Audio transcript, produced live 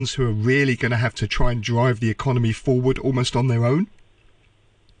who are really going to have to try and drive the economy forward almost on their own?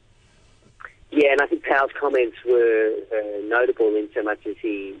 Yeah, and I think Powell's comments were notable in so much as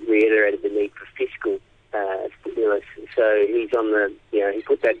he reiterated the need for fiscal stimulus. So he's on the, he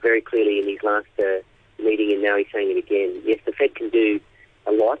put that very clearly in his last meeting, and now he's saying it again. Yes, the Fed can do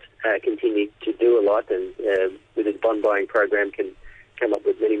a lot, continue to do a lot, and with its bond buying program can come up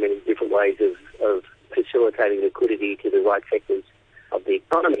with many, many different ways of facilitating liquidity to the right sectors of the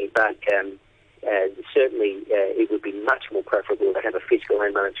economy. But certainly it would be much more preferable to have a fiscal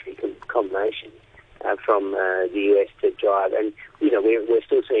and monetary combination from the US to drive. And, we're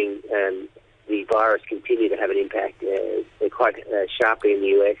still seeing the virus continue to have an impact quite sharply in the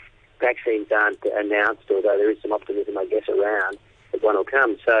US. Vaccines aren't announced, although there is some optimism, I guess, around that one will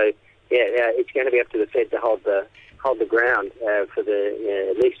come. So, it's going to be up to the Fed to hold the ground for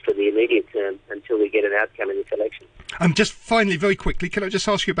at least for the immediate term until we get an outcome in this election. Just finally, very quickly, can I just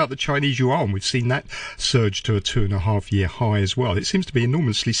ask you about the Chinese yuan? We've seen that surge to a 2.5-year high as well. It seems to be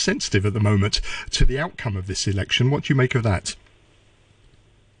enormously sensitive at the moment to the outcome of this election. What do you make of that?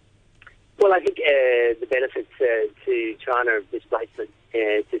 Well, I think the benefits to China of displacement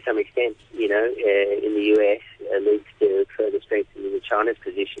to some extent, in the US leads to further strengthening of China's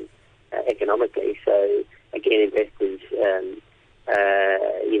position economically. So, again, investors,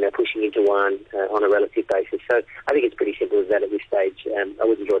 pushing into yuan on a relative basis. So I think it's pretty simple as that at this stage. I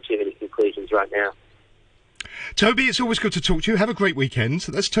wouldn't draw too many conclusions right now. Toby, it's always good to talk to you. Have a great weekend.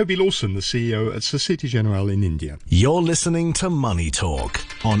 That's Toby Lawson, the CEO at Societe Generale in India. You're listening to Money Talk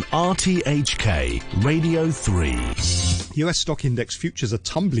on RTHK Radio 3. US stock index futures are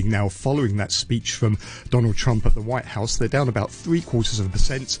tumbling now following that speech from Donald Trump at the White House. They're down about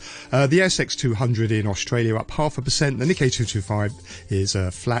 0.75%. The ASX 200 in Australia up 0.5%. The Nikkei 225 is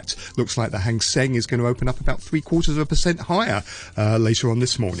flat. Looks like the Hang Seng is going to open up about 0.75% higher later on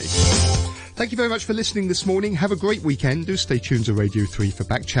this morning. Thank you very much for listening this morning. Have a great weekend. Do stay tuned to Radio 3 for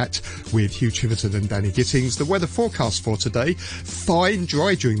Back Chat with Hugh Chiverton and Danny Gittings. The weather forecast for today, fine,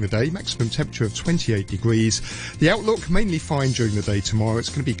 dry during the day, maximum temperature of 28 degrees. The outlook, mainly fine during the day tomorrow. It's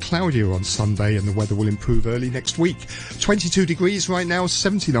going to be cloudier on Sunday and the weather will improve early next week. 22 degrees right now,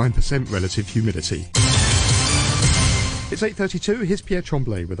 79% relative humidity. It's 8:32. Here's Pierre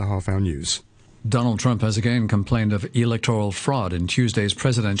Tremblay with the half-hour news. Donald Trump has again complained of electoral fraud in Tuesday's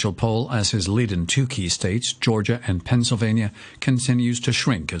presidential poll as his lead in two key states, Georgia and Pennsylvania, continues to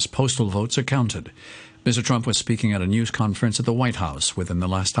shrink as postal votes are counted. Mr. Trump was speaking at a news conference at the White House within the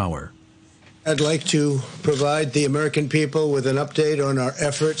last hour. I'd like to provide the American people with an update on our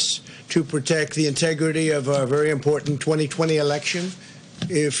efforts to protect the integrity of our very important 2020 election.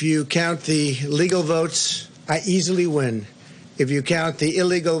 If you count the legal votes, I easily win. If you count the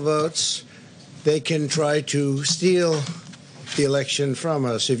illegal votes, they can try to steal the election from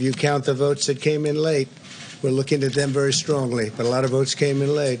us. If you count the votes that came in late, we're looking at them very strongly, but a lot of votes came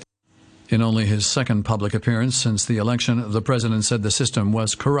in late. In only his second public appearance since the election, the president said the system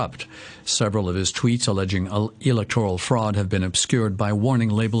was corrupt. Several of his tweets alleging electoral fraud have been obscured by warning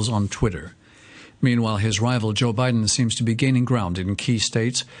labels on Twitter. Meanwhile, his rival Joe Biden seems to be gaining ground in key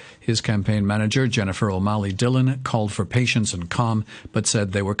states. His campaign manager, Jennifer O'Malley Dillon, called for patience and calm, but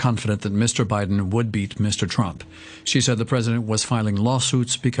said they were confident that Mr. Biden would beat Mr. Trump. She said the president was filing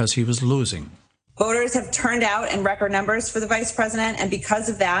lawsuits because he was losing. Voters have turned out in record numbers for the vice president, and because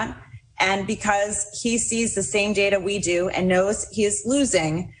of that, and because he sees the same data we do and knows he is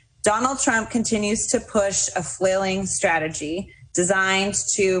losing, Donald Trump continues to push a flailing strategy designed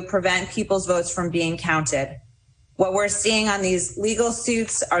to prevent people's votes from being counted. What we're seeing on these legal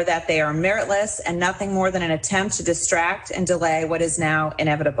suits are that they are meritless and nothing more than an attempt to distract and delay what is now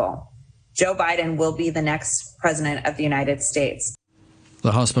inevitable. Joe Biden will be the next president of the United States.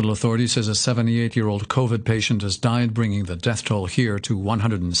 The hospital authority says a 78-year-old COVID patient has died, bringing the death toll here to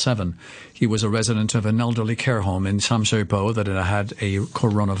 107. He was a resident of an elderly care home in Samshepo that had a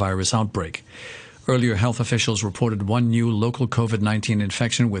coronavirus outbreak. Earlier, health officials reported one new local COVID-19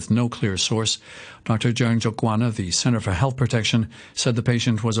 infection with no clear source. Dr. Jang Jokwana, the Center for Health Protection, said the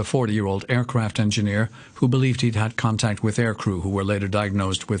patient was a 40-year-old aircraft engineer who believed he'd had contact with aircrew who were later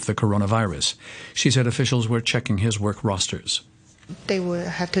diagnosed with the coronavirus. She said officials were checking his work rosters. They will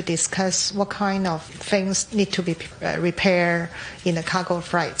have to discuss what kind of things need to be repaired in the cargo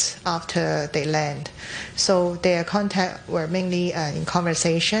flights after they land. So their contact were mainly in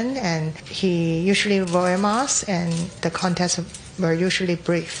conversation, and he usually wore a mask, and the contacts were usually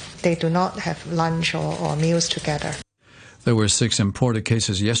brief. They do not have lunch or meals together. There were 6 imported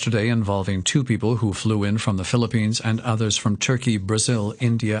cases yesterday involving 2 people who flew in from the Philippines and others from Turkey, Brazil,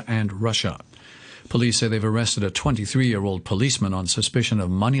 India, and Russia. Police say they've arrested a 23-year-old policeman on suspicion of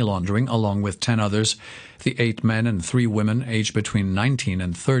money laundering, along with 10 others. The 8 men and 3 women, aged between 19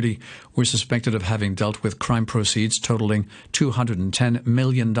 and 30, were suspected of having dealt with crime proceeds totaling $210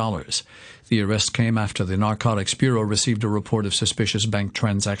 million. The arrest came after the Narcotics Bureau received a report of suspicious bank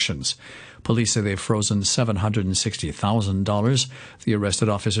transactions. Police say they've frozen $760,000. The arrested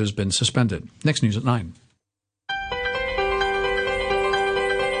officer has been suspended. Next news at 9.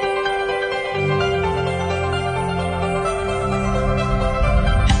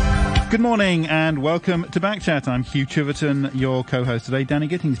 Good morning and welcome to Backchat. I'm Hugh Chiverton, your co-host today. Danny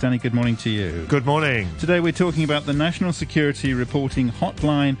Gittings. Danny, good morning to you. Good morning. Today we're talking about the National Security Reporting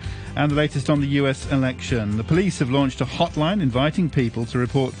Hotline and the latest on the US election. The police have launched a hotline inviting people to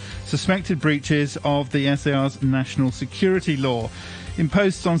report suspected breaches of the SAR's national security law. In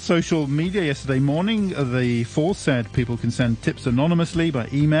posts on social media yesterday morning, the force said people can send tips anonymously by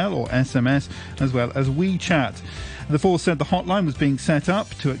email or SMS, as well as WeChat. The force said the hotline was being set up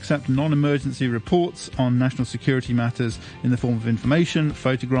to accept non-emergency reports on national security matters in the form of information,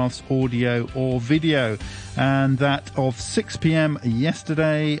 photographs, audio or video. And that of 6 p.m.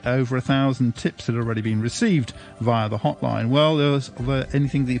 yesterday, over 1,000 tips had already been received via the hotline. Well, there's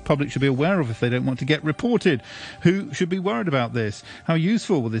anything the public should be aware of if they don't want to get reported. Who should be worried about this? How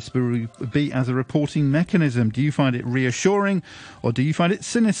useful will this be as a reporting mechanism? Do you find it reassuring or do you find it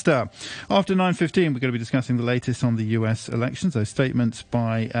sinister? After 9:15, we're going to be discussing the latest on the US elections, those statements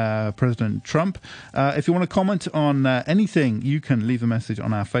by President Trump. If you want to comment on anything, you can leave a message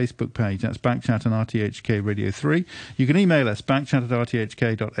on our Facebook page. That's Backchat and RTHK Radio 3. You can email us,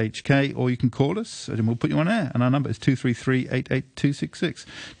 backchat@rthk.hk, or you can call us and we'll put you on air. And our number is 233-88266.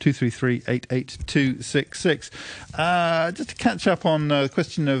 233-88266. Just to catch up on the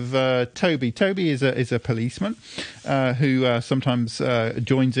question of Toby. Toby is a policeman who sometimes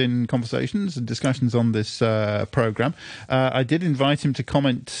joins in conversations and discussions on this program. I did invite him to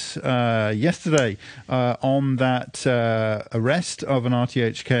comment yesterday on that arrest of an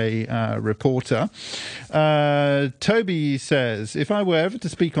RTHK reporter. Toby says, if I were ever to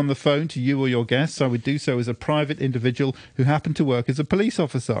speak on the phone to you or your guests, I would do so as a private individual who happened to work as a police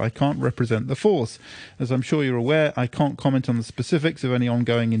officer. I can't represent the force. As I'm sure you're aware, I can't comment on the specifics of any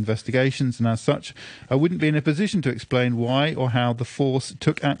ongoing investigations, and as such, I wouldn't be in a position to explain why or how the force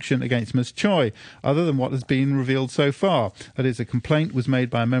took action against Ms. Choi, other than what has been revealed so far. That is, a complaint was made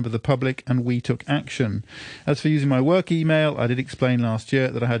by a member of the public and we took action. As for using my work email, I did explain last year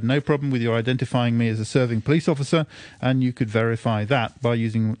that I had no problem with your identifying me as a serving police officer, and you could verify that by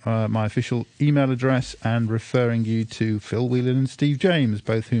using my official email address and referring you to Phil Whelan and Steve James,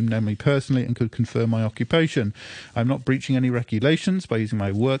 both whom know me personally and could confirm my occupation. I'm not breaching any regulations by using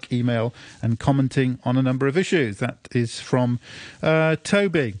my work email and commenting on a number of issues. That is from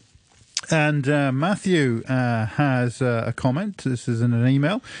Toby. And Matthew has a comment, this is in an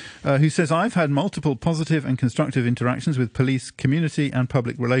email, who says, I've had multiple positive and constructive interactions with police, community and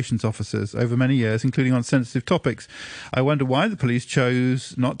public relations officers over many years, including on sensitive topics. I wonder why the police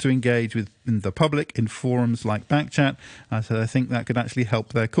chose not to engage with the public in forums like Backchat. I said I think that could actually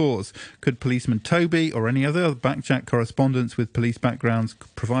help their cause. Could policeman Toby or any other Backchat correspondents with police backgrounds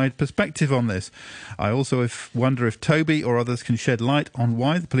provide perspective on this? I also wonder if Toby or others can shed light on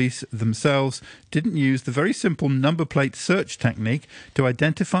why the police themselves didn't use the very simple number plate search technique to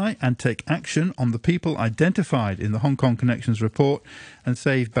identify and take action on the people identified in the Hong Kong Connections report and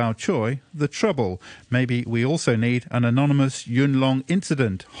save Bao Choi the trouble. Maybe we also need an anonymous Yuen Long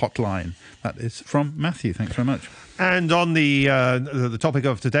incident hotline. That is from Matthew. Thanks very much. And on the topic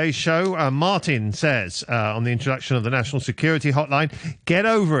of today's show, Martin says on the introduction of the National Security Hotline, get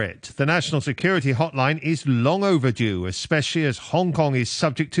over it. The National Security Hotline is long overdue, especially as Hong Kong is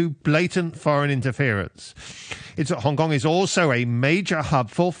subject to blatant foreign interference. Hong Kong is also a major hub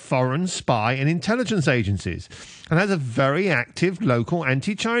for foreign spy and intelligence agencies and has a very active local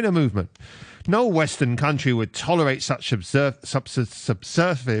anti-China movement. No Western country would tolerate such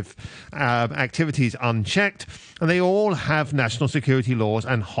subversive activities unchecked, and they all have national security laws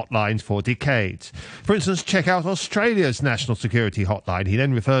and hotlines for decades. For instance, check out Australia's National Security Hotline. He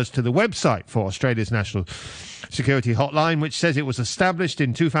then refers to the website for Australia's National Security Hotline, which says it was established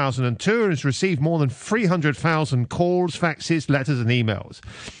in 2002 and has received more than 300,000 calls, faxes, letters and emails.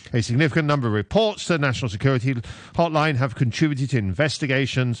 A significant number of reports to the National Security Hotline have contributed to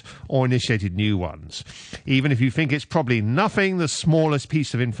investigations or initiated new ones. Even if you think it's probably nothing, the smallest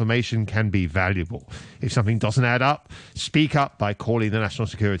piece of information can be valuable. If something doesn't add up, speak up by calling the National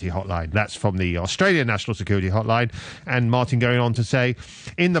Security Hotline. That's from the Australian National Security Hotline. And Martin going on to say,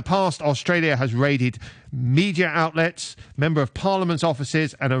 in the past, Australia has raided media outlets, member of parliament's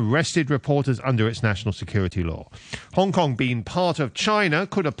offices, and arrested reporters under its national security law. Hong Kong being part of China,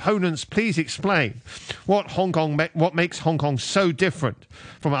 could opponents please explain what makes Hong Kong so different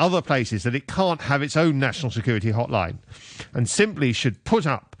from other places that it can't have its own national security hotline, and simply should put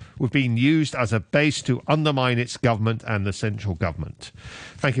up with being used as a base to undermine its government and the central government?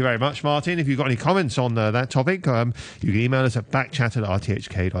 Thank you very much, Martin. If you've got any comments on that topic, you can email us at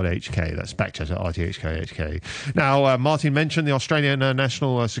backchat@rthk.hk. That's backchat@rthk.hk. Now, Martin mentioned the Australian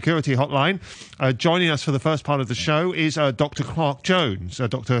National Security Hotline. Joining us for the first part of the show is Dr. Clark Jones.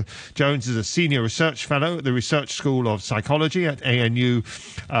 Dr. Jones is a senior research fellow at the Research School of Psychology at ANU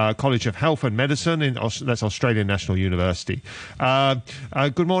College of Health and Medicine. That's Australian National University.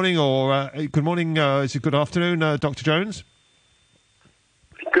 Good morning, good morning. Is it good afternoon, Dr. Jones?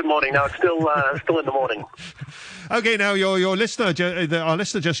 Good morning. No, it's still in the morning. Okay, now our listener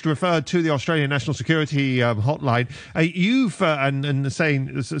just referred to the Australian National Security Hotline. You've and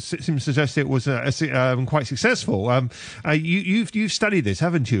saying seems to suggest it was quite successful. You've studied this,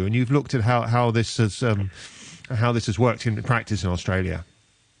 haven't you? And you've looked at how this has worked in practice in Australia.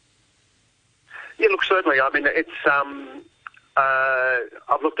 Yeah, look, certainly. I mean, it's.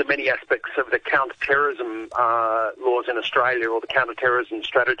 I've looked at many aspects of the counter-terrorism laws in Australia, or the counter-terrorism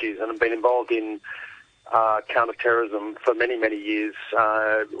strategies, and have been involved in counter-terrorism for many, many years,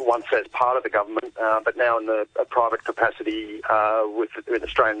 once as part of the government, but now in a private capacity with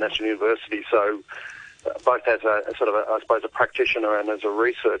Australian National University, so both as a sort of, I suppose, a practitioner and as a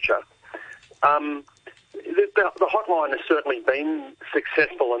researcher. The hotline has certainly been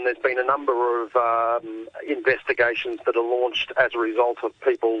successful, and there's been a number of investigations that are launched as a result of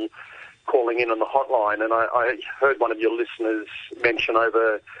people calling in on the hotline. And I heard one of your listeners mention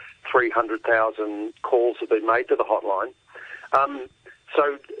over 300,000 calls have been made to the hotline.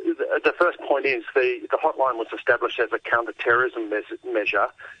 So the first point is the hotline was established as a counter-terrorism measure,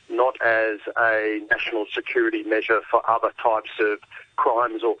 not as a national security measure for other types of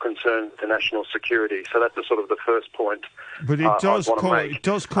crimes or concerns to national security. So that's the first point. But it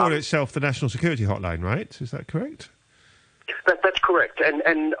does call itself the National Security Hotline, right? Is that correct? That's correct,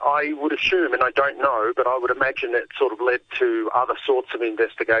 and I would assume, and I don't know, but I would imagine it sort of led to other sorts of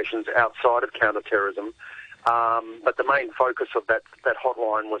investigations outside of counter-terrorism. But the main focus of that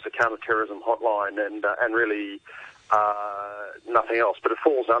hotline was a counter-terrorism hotline, and really nothing else. But it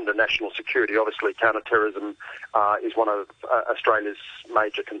falls under national security. Obviously, counter-terrorism is one of Australia's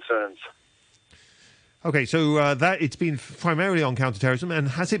major concerns. Okay, so that it's been primarily on counter-terrorism, and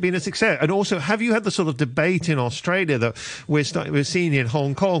has it been a success? And also, have you had the sort of debate in Australia that we're seeing in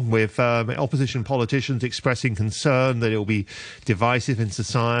Hong Kong, with opposition politicians expressing concern that it will be divisive in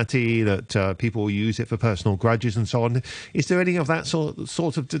society, that people will use it for personal grudges and so on? Is there any of that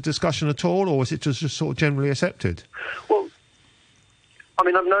sort of discussion at all, or is it just sort of generally accepted? Well, I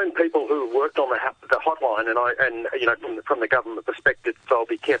mean, I've known people who have worked on the hotline, and from the government perspective, so I'll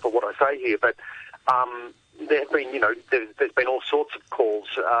be careful what I say here, but there have been, there's been all sorts of calls,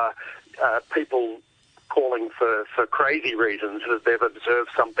 people calling for crazy reasons, that they've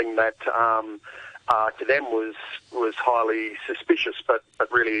observed something that to them was highly suspicious, but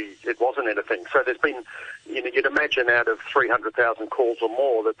really it wasn't anything. So there's been, you'd imagine out of 300,000 calls or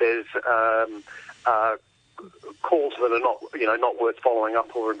more that there's calls that are not worth following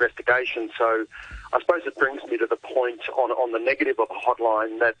up or investigation. So I suppose it brings me to the point on the negative of a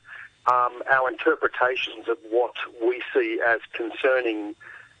hotline that our interpretations of what we see as concerning,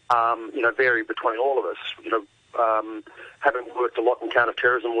 vary between all of us. Having worked a lot in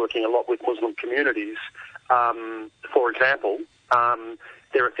counter-terrorism, working a lot with Muslim communities, for example,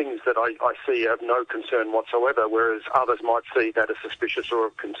 there are things that I see of no concern whatsoever, whereas others might see that as suspicious or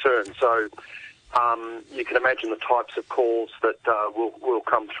of concern. So you can imagine the types of calls that will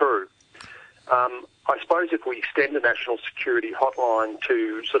come through. I suppose if we extend the national security hotline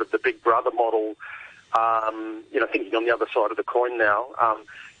to sort of the Big Brother model, thinking on the other side of the coin now,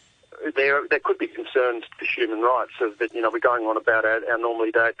 there could be concerns to human rights of that, we're going on about our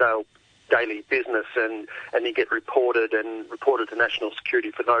normally daily business and you get reported to national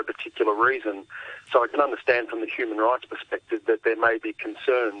security for no particular reason. So I can understand from the human rights perspective that there may be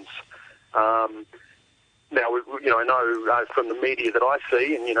concerns. Now, I know from the media that I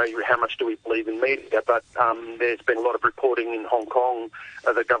see, and, how much do we believe in media, but there's been a lot of reporting in Hong Kong,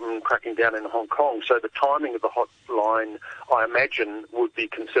 the government cracking down in Hong Kong. So the timing of the hotline, I imagine, would be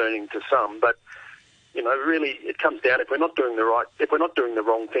concerning to some. But, really it comes down, if we're not doing the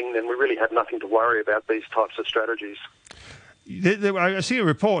wrong thing, then we really have nothing to worry about these types of strategies. I see a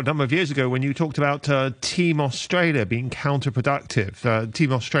report a number of years ago when you talked about Team Australia being counterproductive.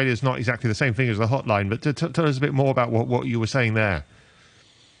 Team Australia is not exactly the same thing as the hotline, but tell us a bit more about what you were saying there.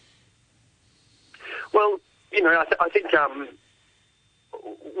 Well, I think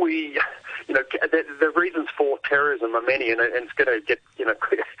the reasons for terrorism are many, and it's going to get a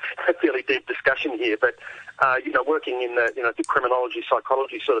fairly deep discussion here. But working in the criminology,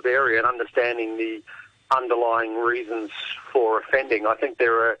 psychology sort of area and understanding the underlying reasons for offending, I think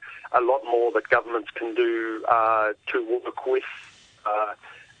there are a lot more that governments can do to work with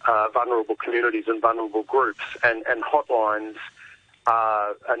vulnerable communities and vulnerable groups, and hotlines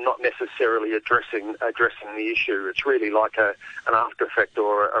are not necessarily addressing the issue. It's really like an after effect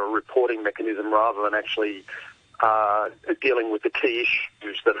or a reporting mechanism rather than actually dealing with the key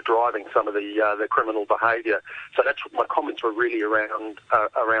issues that are driving some of the criminal behaviour. So that's what my comments were really around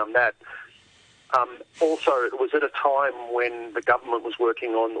that. Also, it was at a time when the government was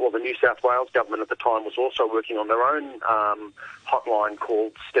working on, or the New South Wales government at the time was also working on their own hotline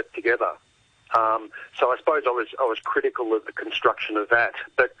called Step Together. So I suppose I was critical of the construction of that.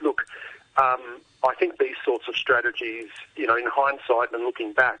 But look, I think these sorts of strategies, in hindsight and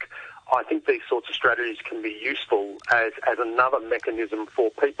looking back, I think these sorts of strategies can be useful as another mechanism for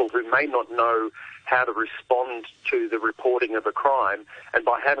people who may not know how to respond to the reporting of a crime, and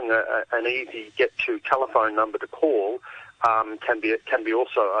by having an easy get-to telephone number to call, can be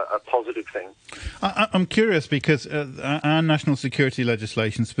also a positive thing. I'm curious because our national security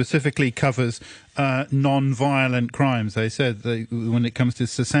legislation specifically covers non-violent crimes. They said when it comes to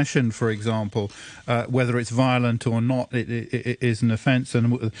secession, for example, whether it's violent or not, it is an offence.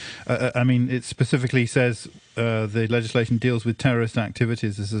 And it specifically says the legislation deals with terrorist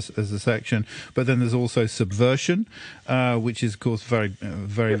activities as a section, but then there's also subversion, which is, of course,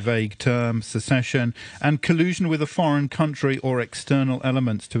 very vague term, secession, and collusion with a foreign country or external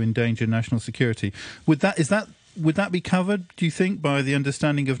elements to endanger national security. Would that be covered, do you think, by the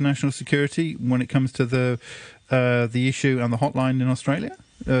understanding of national security when it comes to the issue and the hotline in Australia?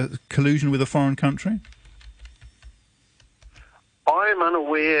 Collusion with a foreign country? I am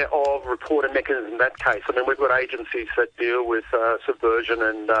unaware of reporting mechanisms in that case. I mean, we've got agencies that deal with subversion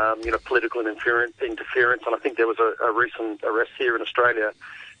and political interference, and I think there was a recent arrest here in Australia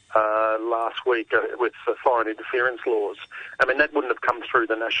last week with foreign interference laws. I mean, that wouldn't have come through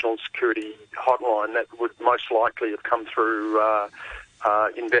the National Security Hotline. That would most likely have come through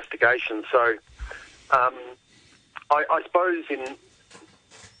investigation. So, I suppose in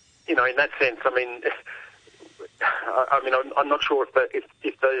that sense, I'm not sure if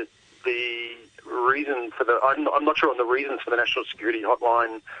the reason for I'm not sure on the reasons for the National Security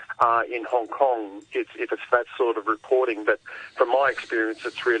Hotline in Hong Kong if it's that sort of reporting, but from my experience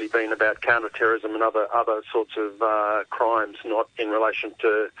it's really been about counter-terrorism and other sorts of crimes, not in relation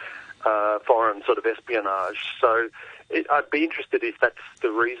to foreign sort of espionage. So I'd be interested if that's the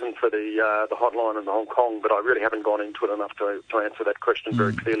reason for the hotline in Hong Kong, but I really haven't gone into it enough to answer that question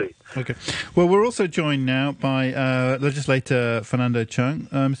very clearly. Okay. Well, we're also joined now by legislator Fernando Cheung.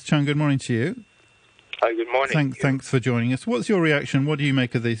 Mr. Cheung, good morning to you. Hi, good morning. Thanks for joining us. What's your reaction? What do you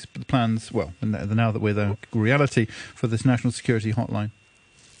make of these plans, well, now that we're the reality, for this national security hotline?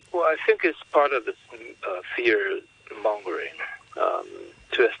 Well, I think it's part of this fear-mongering.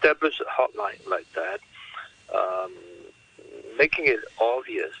 To establish a hotline like that, making it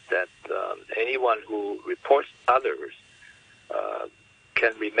obvious that anyone who reports others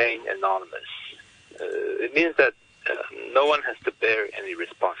can remain anonymous. It means that no one has to bear any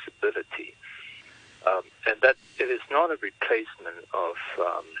responsibility, and that it is not a replacement of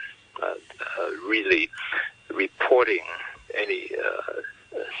really reporting any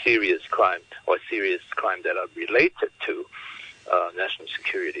serious crime or serious crime that are related to national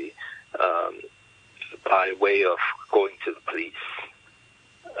security by way of going to the police.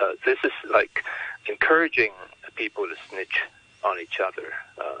 This is like encouraging people to snitch on each other,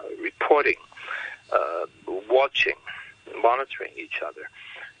 reporting, watching, monitoring each other.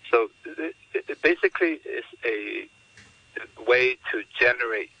 So it basically is a way to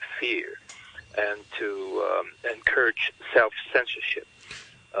generate fear and to encourage self-censorship,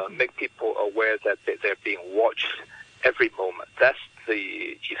 make people aware that they're being watched every moment. That's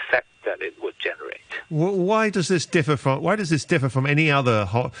the effect that it would generate. Why does this differ from any other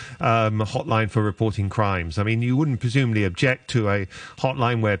hotline for reporting crimes? I mean, you wouldn't presumably object to a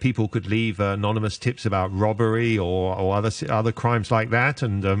hotline where people could leave anonymous tips about robbery or other crimes like that.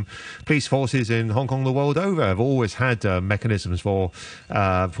 And police forces in Hong Kong the world over have always had mechanisms for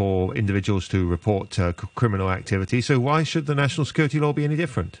individuals to report criminal activity. So why should the national security law be any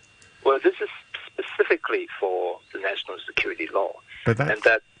different? Well, this is specifically for the national national security law. But and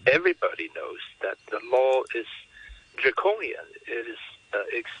that everybody knows that the law is draconian. It is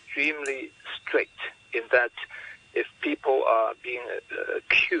extremely strict in that if people are being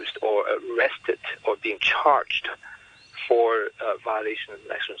accused or arrested or being charged for violation of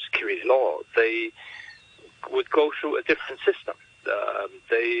national security law, they would go through a different system.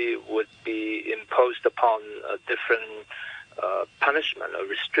 They would be imposed upon a different punishment or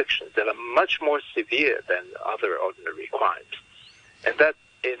restrictions that are much more severe than other ordinary crimes. And that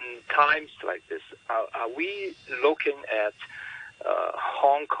in times like this, are we looking at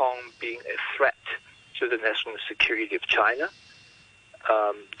Hong Kong being a threat to the national security of China?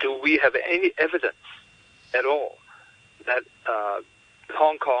 Do we have any evidence at all that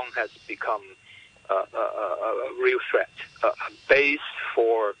Hong Kong has become a real threat, a base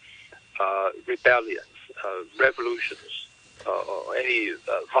for rebellions, revolutions, or any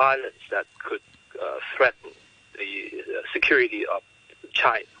violence that could threaten the security of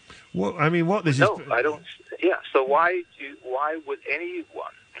China? Well, I mean, what this no, is... I don't. Yeah. So why would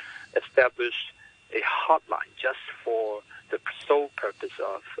anyone establish a hotline just for the sole purpose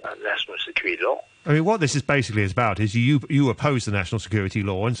of national security law? I mean, what this is basically about is you oppose the national security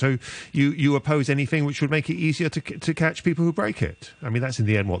law, and so you oppose anything which would make it easier to catch people who break it. I mean, that's in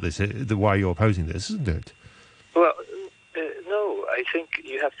the end what this is, why you're opposing this, isn't it? Well, no. I think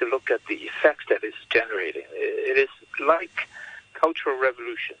you have to look at the effects that it's generating. It is like Cultural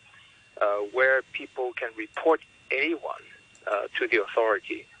Revolution, where people can report anyone to the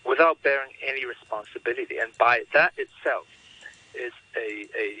authority without bearing any responsibility, and by that itself is a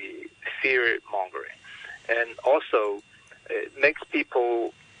fear-mongering. And also, it makes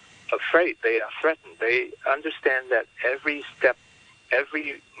people afraid. They are threatened. They understand that every step,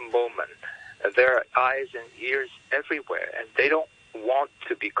 every moment, there are eyes and ears everywhere, and they don't want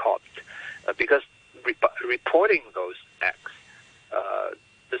to be caught because reporting those acts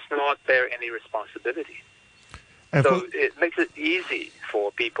does not bear any responsibility. So it makes it easy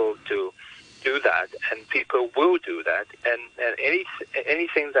for people to do that, and people will do that, and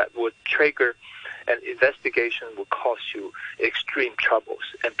anything that would trigger an investigation will cause you extreme troubles,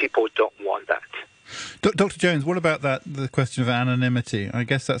 and people don't want that. Dr. Jones, what about the question of anonymity? I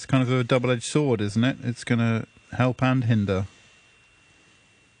guess that's kind of a double-edged sword, isn't it? It's going to help and hinder.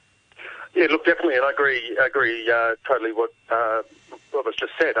 Yeah, look, definitely, and I agree totally what was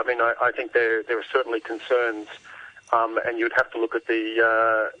just said. I mean, I think there are certainly concerns, and you'd have to look at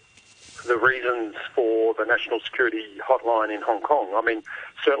the reasons for the National Security Hotline in Hong Kong. I mean,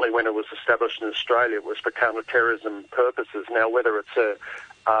 certainly when it was established in Australia, it was for counter-terrorism purposes. Now, whether it's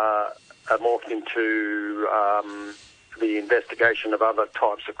a morph into the investigation of other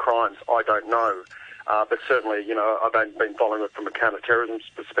types of crimes, I don't know. But certainly, you know, I've only been following it from a counter-terrorism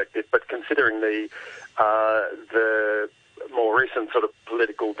perspective. But considering the more recent sort of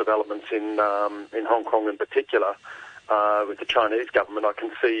political developments in Hong Kong in particular, with the Chinese government, I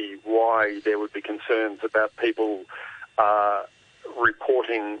can see why there would be concerns about people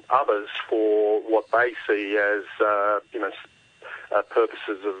reporting others for what they see as,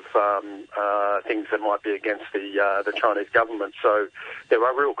 purposes of things that might be against the Chinese government. So there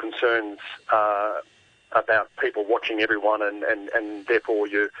are real concerns about people watching everyone, and therefore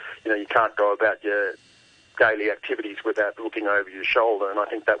you can't go about your daily activities without looking over your shoulder. And I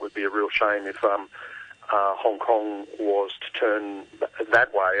think that would be a real shame if Hong Kong was to turn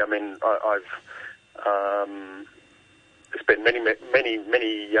that way. I mean, I've spent many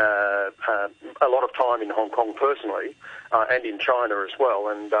a lot of time in Hong Kong personally, and in China as well,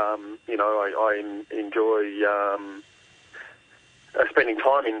 and I enjoy spending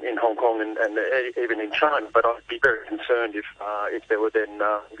time in Hong Kong and even in China. But I'd be very concerned if there were then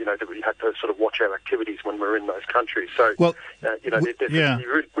that we had to sort of watch our activities when we're in those countries. So well, we really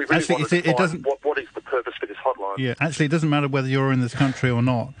actually, want to doesn't. What is the purpose for this hotline? Yeah, actually, it doesn't matter whether you're in this country or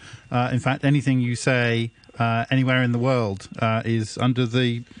not. In fact, anything you say anywhere in the world is under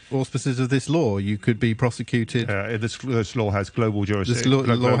the auspices of this law. You could be prosecuted. This law has global jurisdiction.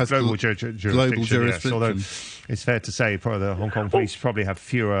 This law has global jurisdiction. Yes, although it's fair to say the Hong Kong police probably have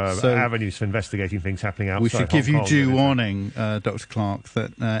fewer avenues for investigating things happening outside We should give Hong you Kong due warning, Dr. Clark,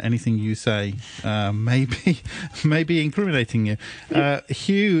 that anything you say may be incriminating you.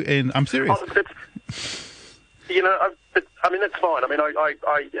 Hugh, I'm serious. I mean, that's fine. I mean, I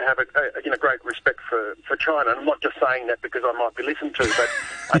have a great respect for China, and I'm not just saying that because I might be listened to, but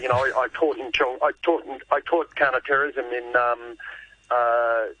I taught counter-terrorism in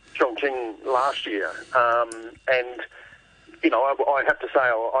Chongqing last year, and I have to say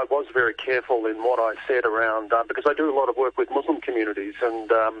I was very careful in what I said around because I do a lot of work with Muslim communities,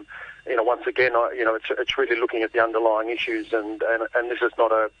 and once again, it's really looking at the underlying issues, and this is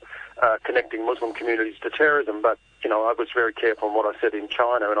not a connecting Muslim communities to terrorism, but I was very careful in what I said in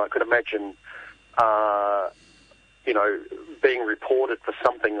China, and I could imagine being reported for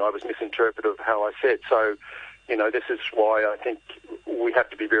something I was misinterpreted of how I said. So, this is why I think we have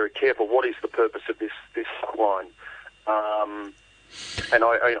to be very careful. What is the purpose of this hotline? And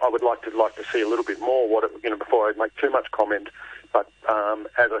I would like to see a little bit more before I make too much comment. But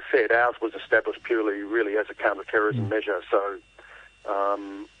as I said, ours was established purely, really, as a counter-terrorism measure. So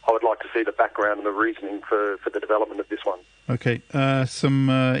I would like to see the background and the reasoning for the development of this one. Okay, some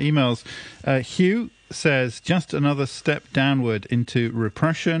emails. Hugh says, just another step downward into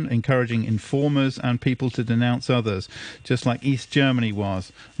repression, encouraging informers and people to denounce others, just like East Germany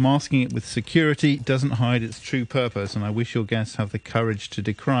was. Masking it with security doesn't hide its true purpose, and I wish your guests have the courage to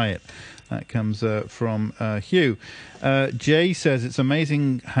decry it. That comes from Hugh. Jay says, it's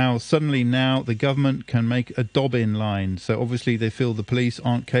amazing how suddenly now the government can make a Dobbin line. So obviously they feel the police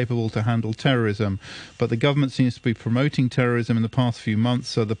aren't capable to handle terrorism. But the government seems to be promoting terrorism in the past few months,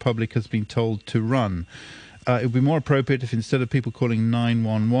 so the public has been told to run. It would be more appropriate if instead of people calling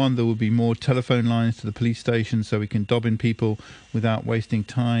 911, there would be more telephone lines to the police station so we can dob in people without wasting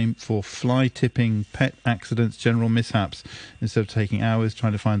time for fly tipping, pet accidents, general mishaps, instead of taking hours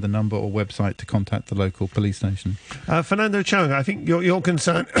trying to find the number or website to contact the local police station. Fernando Chung, I think your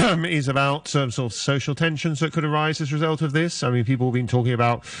concern is about sort of social tensions that could arise as a result of this. I mean, people have been talking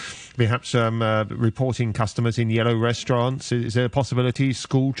about perhaps reporting customers in yellow restaurants. Is there a possibility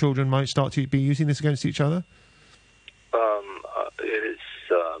school children might start to be using this against each other? It is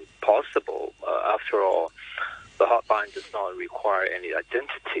possible. After all, the hotline does not require any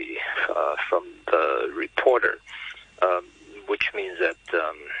identity from the reporter, which means that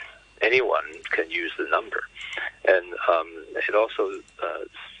anyone can use the number. And it also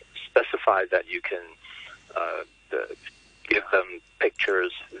specifies that you can give them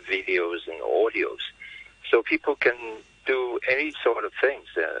pictures, videos, and audios. So people can do any sort of things.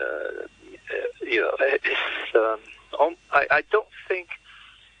 I don't think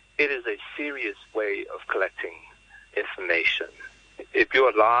it is a serious way of collecting information. If you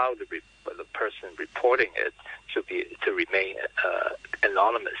allow the person reporting it to remain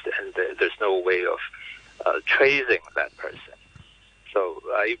anonymous, and there's no way of tracing that person. So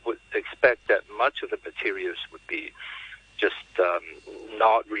I would expect that much of the materials would be just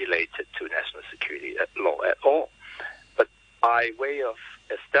not related to national security law at all. But by way of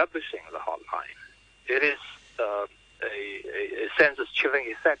establishing the hotline, it is a sense of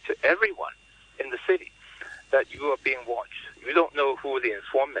chilling effect to everyone in the city that you are being watched. You don't know who the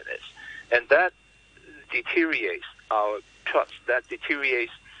informant is. And that deteriorates our trust. That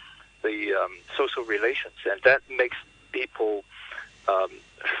deteriorates the social relations. And that makes people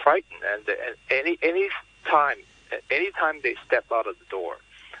frightened. And any time they step out of the door,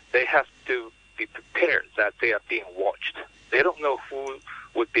 they have to be prepared that they are being watched. They don't know who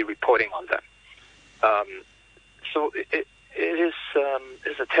would be reporting on them. So it is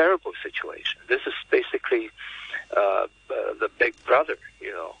a terrible situation. This is basically the big brother,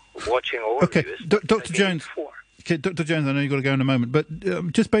 watching over you. Dr. Jones. Okay, Dr. Jones, I know you've got to go in a moment,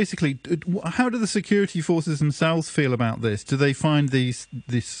 but just basically, how do the security forces themselves feel about this? Do they find this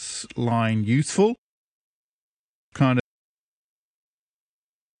line useful? Kind of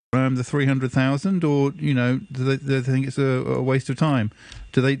around the 300,000, or do they think it's a waste of time?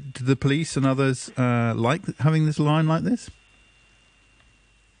 Do the police and others like having this line like this?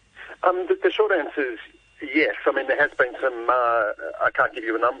 The short answer is yes. I mean, there has been some. I can't give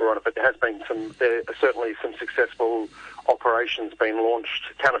you a number on it, but there are certainly some successful operations being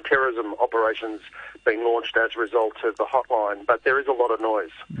launched, counter-terrorism operations being launched as a result of the hotline. But there is a lot of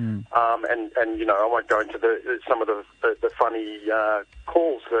noise, and I won't go into some of the funny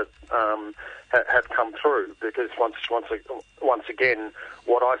calls that have come through, because once again,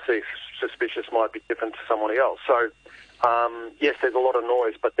 what I see suspicious might be different to somebody else. So. Yes, there's a lot of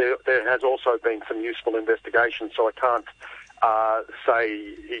noise, but there has also been some useful investigation, so I can't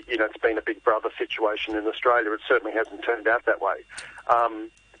say, it's been a big brother situation in Australia. It certainly hasn't turned out that way.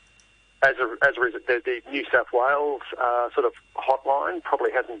 As a result, the New South Wales sort of hotline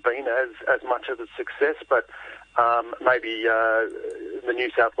probably hasn't been as much of a success, but maybe the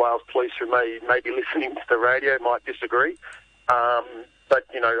New South Wales police, who may be listening to the radio, might disagree. But,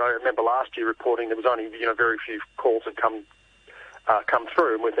 I remember last year reporting there was only, very few calls had come come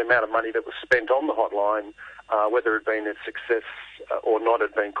through, and with the amount of money that was spent on the hotline, whether it had been a success or not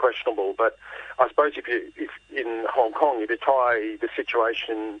had been questionable. But I suppose if in Hong Kong, if you tie the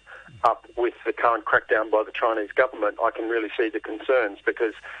situation up with the current crackdown by the Chinese government, I can really see the concerns,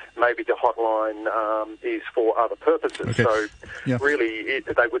 because maybe the hotline is for other purposes. Okay. So Yeah. really,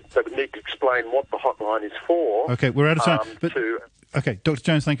 they would need to explain what the hotline is for. Okay, we're out of time. Okay, Dr.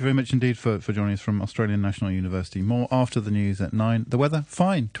 Jones, thank you very much indeed for joining us from Australian National University. More after the news at 9. The weather,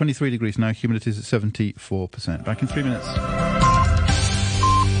 fine. 23 degrees now. Humidity is at 74%. Back in 3 minutes.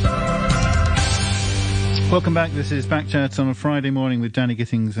 Welcome back. This is Backchat on a Friday morning with Danny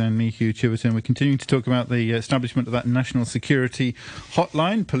Gittings and me, Hugh Chiverton. We're continuing to talk about the establishment of that national security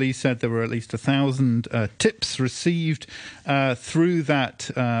hotline. Police said there were at least 1,000 tips received through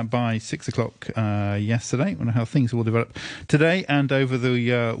that by 6 o'clock yesterday. I wonder how things will develop today and over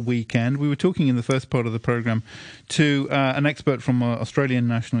the weekend. We were talking in the first part of the programme to an expert from Australian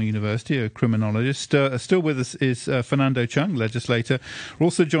National University, a criminologist. Still with us is Fernando Chung, legislator. We're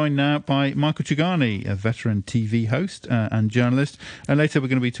also joined now by Michael Chugani, a veteran TV host and journalist. And later we're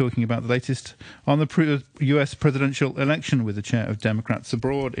going to be talking about the latest on the US presidential election with the chair of Democrats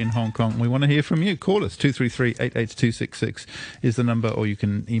abroad in Hong Kong. We want to hear from you. Call us. 233-88266 is the number, or you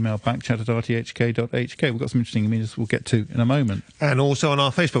can email backchat@rthk.hk. We've got some interesting images we'll get to in a moment. And also on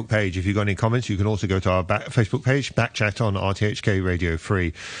our Facebook page, if you've got any comments, you can also go to our Facebook page, Backchat on RTHK Radio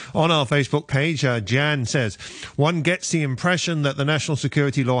 3. On our Facebook page, Jan says, one gets the impression that the national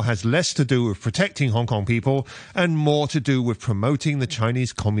security law has less to do with protecting Hong Kong people and more to do with promoting the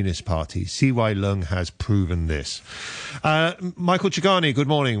Chinese Communist Party. CY Leung has proven this. Michael Chugani, good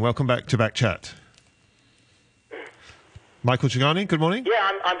morning. Welcome back to Backchat. Michael Chugani, good morning.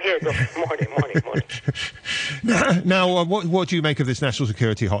 Yeah, I'm here. Good morning. Now, what do you make of this national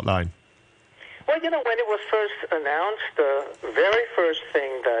security hotline? Well, when it was first announced, the very first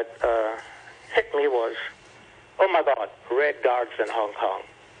thing that hit me was, oh my God, Red Guards in Hong Kong.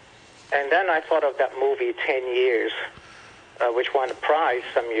 And then I thought of that movie 10 Years, which won a prize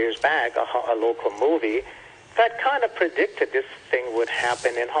some years back, a local movie, that kind of predicted this thing would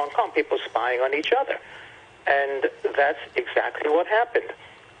happen in Hong Kong, people spying on each other. And that's exactly what happened.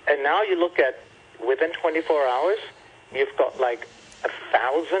 And now you look at, within 24 hours, you've got like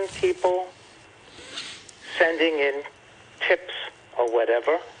 1,000 people sending in tips or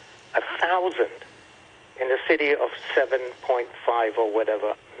whatever, 1,000 in the city of 7.5 or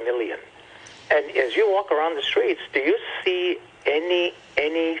whatever million. And as you walk around the streets, do you see any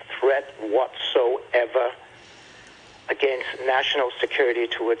threat whatsoever against national security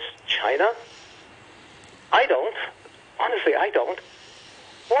towards China? I don't. Honestly, I don't.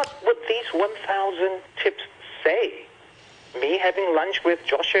 What would these 1,000 tips say? Me having lunch with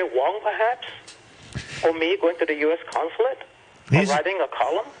Joshua Wong, perhaps? Or me going to the U.S. consulate? Or writing a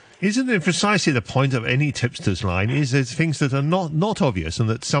column? Isn't it precisely the point of any tipster's line? Is there's things that are not obvious and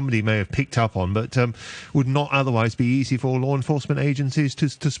that somebody may have picked up on, but would not otherwise be easy for law enforcement agencies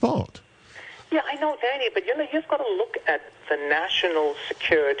to spot? Yeah, I know, Danny, but you've got to look at the national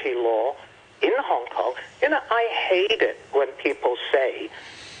security law in Hong Kong. I hate it when people say,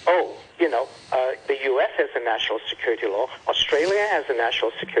 oh, the U.S. has a national security law, Australia has a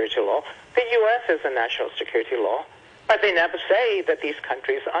national security law, the U.S. has a national security law, but they never say that these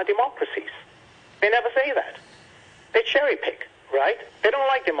countries are democracies. They never say that. They cherry pick, right? They don't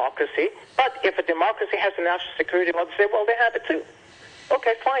like democracy, but if a democracy has a national security law, they say, well, they have it too.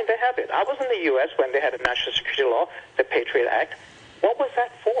 Okay, fine, they have it. I was in the U.S. when they had a national security law, the Patriot Act. What was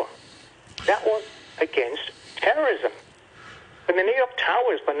that for? That was against terrorism. When the New York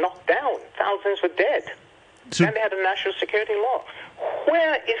Towers were knocked down, thousands were dead. And they had a national security law.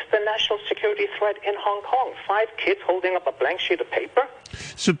 Where is the national security threat in Hong Kong? 5 kids holding up a blank sheet of paper?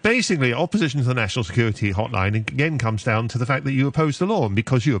 So basically, opposition to the national security hotline again comes down to the fact that you oppose the law. And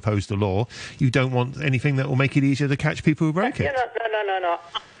because you oppose the law, you don't want anything that will make it easier to catch people who break it. No.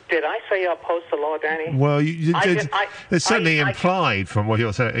 Did I say you oppose the law, Danny? Well, it's certainly implied from what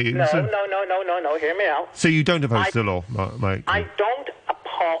you're saying. No. Hear me out. So you don't oppose the law, Mike? I don't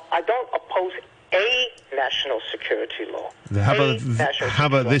oppose a national security law. How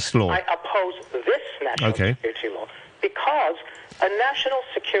about this law? I oppose this national security law because a national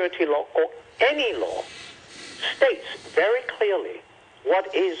security law or any law states very clearly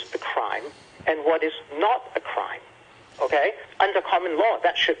what is a crime and what is not a crime. Okay? Under common law,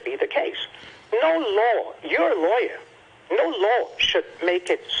 that should be the case. No law, you're a lawyer, no law should make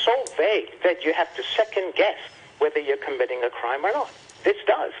it so vague that you have to second guess whether you're committing a crime or not. this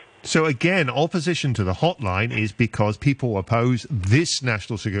does. So again, opposition to the hotline is because people oppose this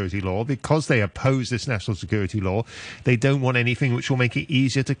national security law. Because they oppose this national security law, they don't want anything which will make it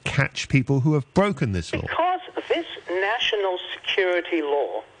easier to catch people who have broken this law. Because this national security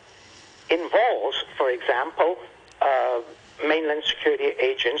law involves, for example, mainland security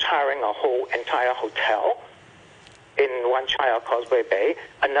agents hiring a whole entire hotel in Wan Chai or Causeway Bay,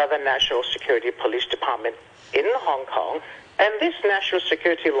 another national security police department in Hong Kong, and this national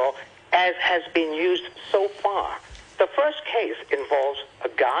security law, as has been used so far. The first case involves a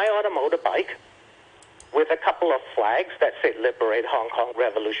guy on a motorbike with a couple of flags that say "Liberate Hong Kong,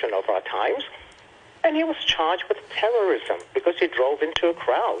 Revolution of Our Times," and he was charged with terrorism because he drove into a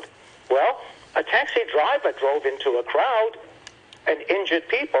crowd. Well, a taxi driver drove into a crowd and injured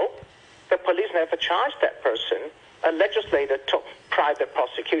people. The police never charged that person. A legislator took private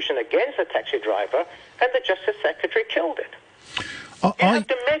prosecution against the taxi driver, and the Justice Secretary killed it. You have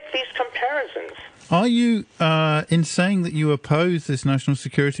to make these comparisons. Are you, in saying that you oppose this national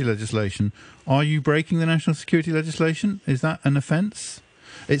security legislation, are you breaking the national security legislation? Is that an offence?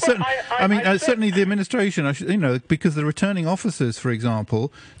 It's Well, certainly the administration, because the returning officers, for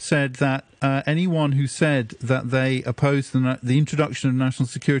example, said that anyone who said that they opposed the introduction of national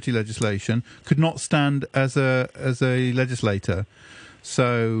security legislation could not stand as a legislator.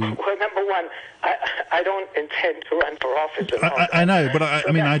 So, well, number one, I don't intend to run for office. I know, but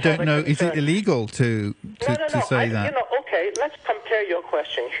I don't know. Is it illegal to say that? Okay, let's compare your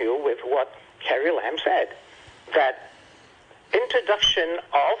question, Hugh, with what Carrie Lam said, that introduction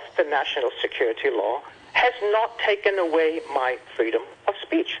of the national security law has not taken away my freedom of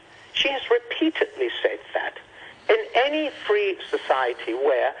speech. She has repeatedly said that. In any free society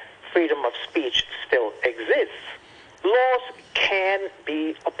where freedom of speech still exists, laws can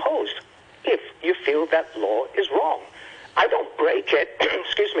be opposed if you feel that law is wrong. I don't break it.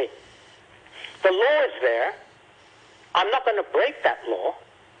 Excuse me. The law is there. I'm not going to break that law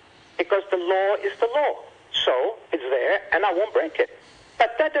because the law is the law. So it's there, and I won't break it.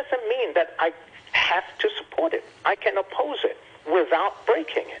 But that doesn't mean that I have to support it. I can oppose it without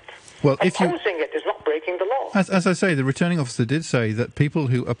breaking it. Well, opposing it is not breaking the law. As I say, the returning officer did say that people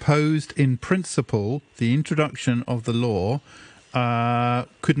who opposed in principle the introduction of the law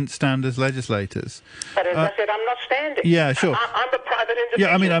couldn't stand as legislators. But as I said, I'm not standing. Yeah, sure. I'm a private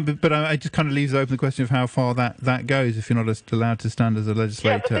individual. Yeah, but I just kind of leaves open the question of how far that goes if you're not allowed to stand as a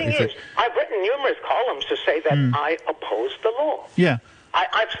legislator. Yeah, the thing is, I've written numerous columns to say that I oppose the law. Yeah.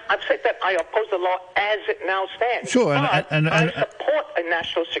 I've said that I oppose the law as it now stands. Sure, and I support a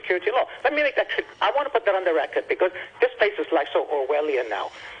national security law. Let me make that clear. I want to put that on the record because this place is like so Orwellian now.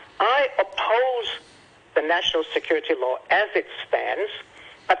 I oppose the national security law as it stands,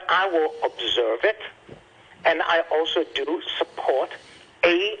 but I will observe it, and I also do support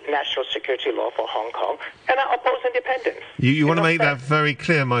a national security law for Hong Kong, and I oppose independence. You want to make that very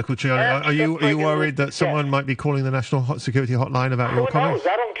clear, Michael Chiang. Are you worried that someone might be calling the National Security Hotline about your comments? Who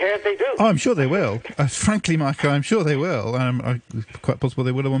knows? I don't care if they do. Oh, I'm sure they will. Frankly, Michael, I'm sure they will. Quite possible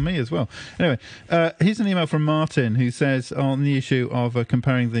they will on me as well. Anyway, here's an email from Martin who says on the issue of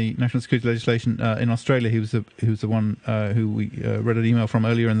comparing the national security legislation in Australia. He was the one who we read an email from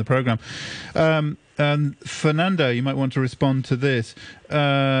earlier in the programme. Fernando, you might want to respond to this.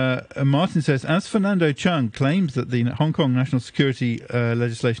 Martin says, as Fernando Chung claims that the Hong Kong national security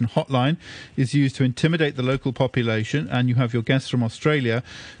legislation hotline is used to intimidate the local population, and you have your guests from Australia,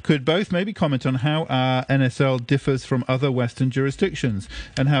 could both maybe comment on how our NSL differs from other Western jurisdictions,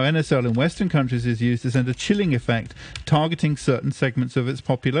 and how NSL in Western countries is used to send a chilling effect, targeting certain segments of its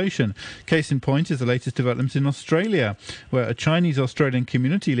population. Case in point is the latest developments in Australia, where a Chinese-Australian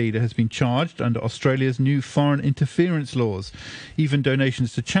community leader has been charged under Australia's new foreign interference laws. Even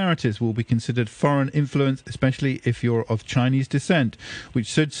donations to charities will be considered foreign influence, especially if you're of Chinese descent, which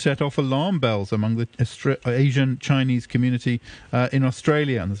should set off alarm bells among the Asian Chinese community in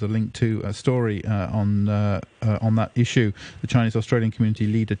Australia. And there's a link to a story on that issue. The Chinese-Australian community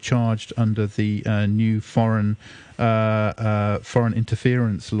leader charged under the new foreign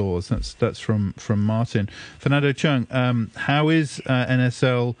interference laws. That's from Martin. Fernando Chung, how is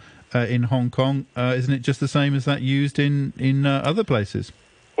NSL in Hong Kong? Isn't it just the same as that used in other places?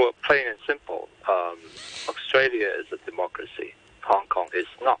 Well, plain and simple. Australia is a democracy. Hong Kong is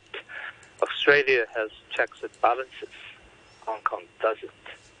not. Australia has checks and balances. Hong Kong doesn't.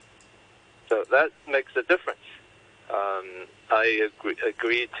 So that makes a difference. I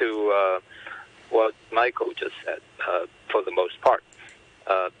agree to what Michael just said for the most part.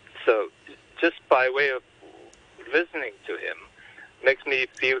 So just by way of listening to him makes me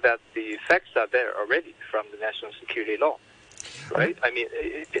feel that the effects are there already from the national security law. right? I mean,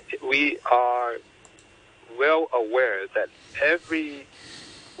 we are well aware that every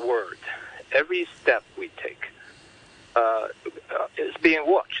word, every step we take is being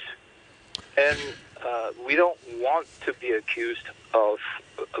watched. And we don't want to be accused of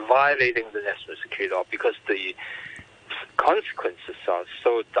violating the national security law because the consequences are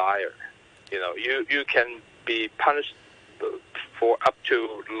so dire. You know, you can be punished for up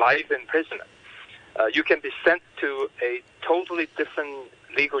to life imprisonment. You can be sent to a totally different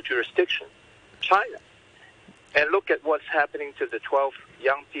legal jurisdiction, China. And look at what's happening to the 12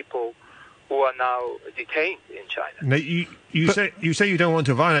 young people who are now detained in China. Now, you say you don't want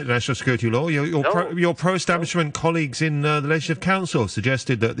to violate the national security law. Your pro-establishment colleagues in the Legislative Council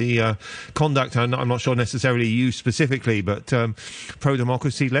suggested that the conduct, I'm not sure necessarily you specifically, but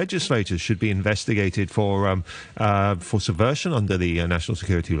pro-democracy legislators should be investigated for subversion under the national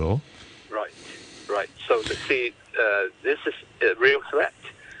security law. Right. So, see, this is a real threat.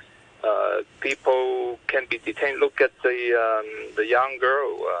 People can be detained. Look at the young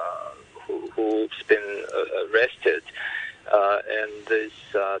girl who's been arrested, and this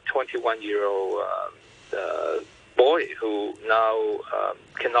 21-year-old boy who now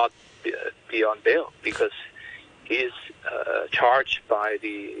cannot be on bail because he's charged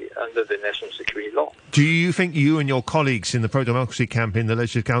under the national security law. Do you think you and your colleagues in the pro-democracy camp in the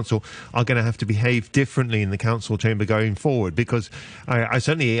Legislative Council are going to have to behave differently in the council chamber going forward? Because I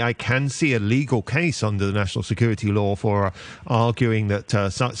certainly can see a legal case under the national security law for arguing that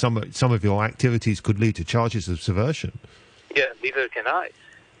some of your activities could lead to charges of subversion. Yeah, neither can I.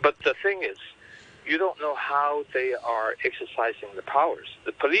 But the thing is, you don't know how they are exercising the powers.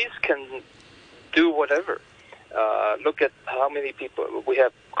 The police can do whatever. Look at how many people. We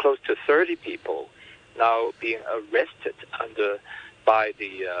have close to 30 people now being arrested by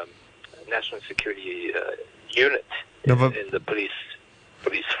the national security unit in the police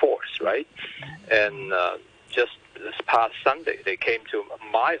force, right? And just this past Sunday, they came to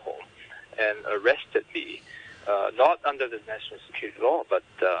my home and arrested me, not under the national security law, but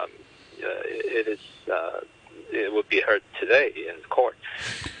it would be heard today in court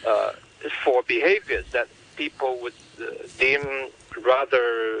for behaviors that people would deem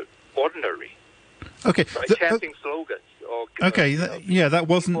rather ordinary. Okay. Right? Chanting slogans.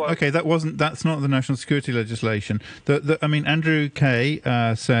 That's not the national security legislation. Andrew Kay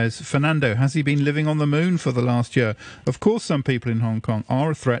says, Fernando, has he been living on the moon for the last year? Of course, some people in Hong Kong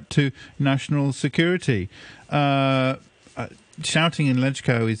are a threat to national security. Shouting in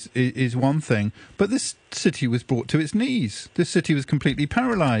Legco is one thing, but this city was brought to its knees. This city was completely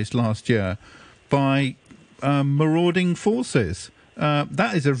paralysed last year by marauding forces.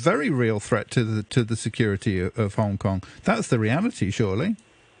 That is a very real threat to the security of Hong Kong. That's the reality, surely.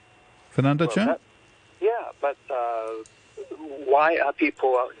 Fernando Chan? But why are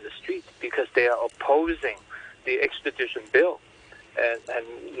people out in the street? Because they are opposing the extradition bill. And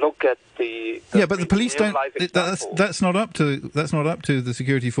look at the but the police don't. That's not up to the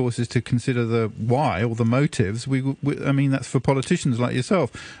security forces to consider the why or the motives. That's for politicians like yourself.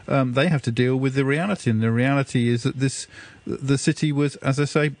 They have to deal with the reality, and the reality is that the city was, as I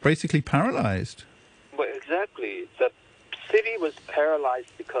say, basically paralysed. Well, exactly. The city was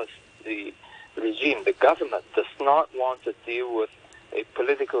paralysed because the regime, the government, does not want to deal with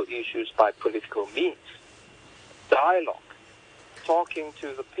political issues by political means. Dialogue. Talking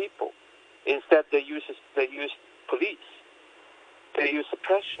to the people. Instead, they use police. They use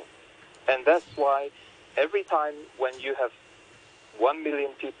suppression. And that's why every time when you have 1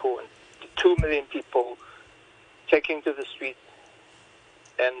 million people and 2 million people taking to the street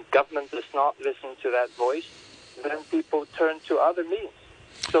and government does not listen to that voice, then people turn to other means.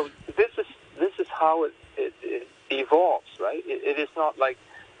 So this is how it evolves, right? It is not like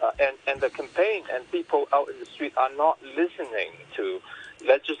and the campaign and people out in the street are not listening to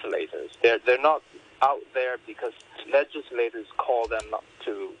legislators. They're not out there because legislators call them up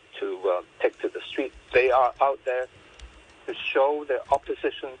to take to the street. They are out there to show their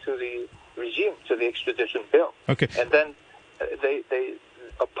opposition to the regime, to the extradition bill. Okay. And then they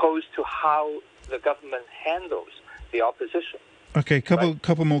oppose to how the government handles the opposition. Okay,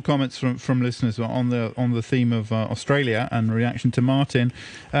 couple more comments from listeners on the theme of Australia and reaction to Martin.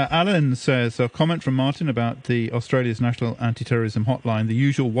 Alan says a comment from Martin about the Australia's National Anti-Terrorism Hotline, the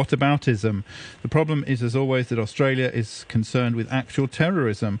usual whataboutism. The problem is, as always, that Australia is concerned with actual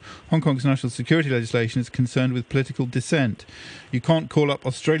terrorism. Hong Kong's national security legislation is concerned with political dissent. You can't call up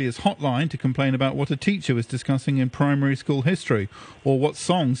Australia's hotline to complain about what a teacher was discussing in primary school history, or what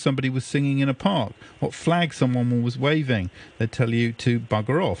song somebody was singing in a park, what flag someone was waving. They'd tell you to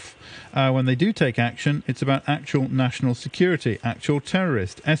bugger off. When they do take action, it's about actual national security, actual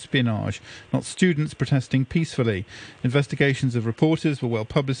terrorist, espionage, not students protesting peacefully. Investigations of reporters were well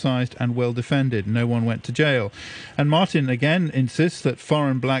publicised and well defended. No one went to jail. And Martin again insists that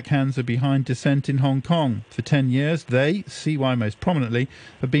foreign black hands are behind dissent in Hong Kong. For 10 years, they, CY most prominently,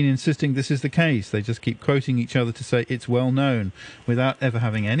 have been insisting this is the case. They just keep quoting each other to say it's well known, without ever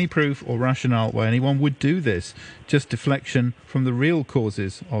having any proof or rationale why anyone would do this. Just deflection from the real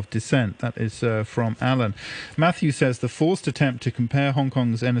causes of dissent. That is from Alan. Matthew says the forced attempt to compare Hong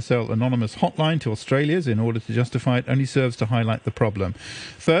Kong's NSL anonymous hotline to Australia's in order to justify it only serves to highlight the problem.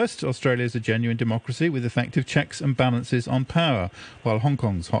 First, Australia is a genuine democracy with effective checks and balances on power, while Hong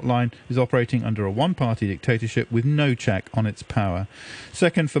Kong's hotline is operating under a one-party dictatorship with no check on its power.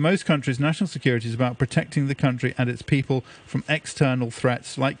 Second, for most countries, national security is about protecting the country and its people from external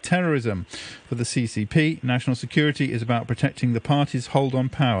threats like terrorism. For the CCP, national security is about protecting the party's hold on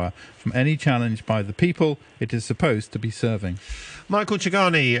power from any challenge by the people it is supposed to be serving. Michael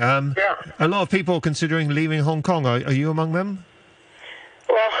Chagani, a lot of people are considering leaving Hong Kong. Are you among them?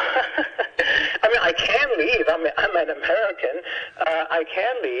 Well, I mean, I can leave. I'm an American. I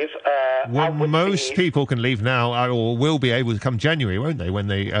can leave. Well, most people can leave now, or will be able to come January, won't they? When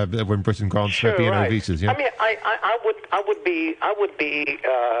Britain grants their BNO visas. Yeah. I mean, I would be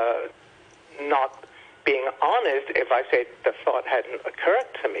not being honest if I said the thought hadn't occurred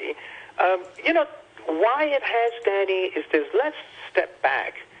to me. Why it has, Danny, is this. Let's step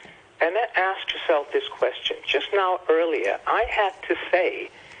back and then ask yourself this question. Just now, earlier, I had to say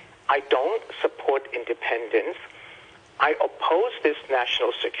I don't support independence. I oppose this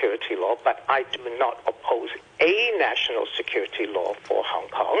national security law, but I do not oppose a national security law for Hong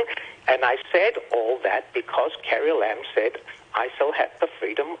Kong. And I said all that because Carrie Lam said I still had the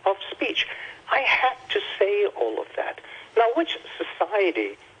freedom of speech. I had to say all of that. Now, which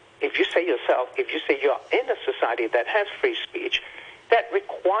society, if you say you're in a society that has free speech, that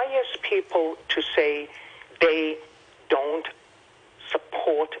requires people to say they don't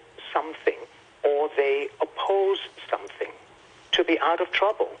support something or they oppose something to be out of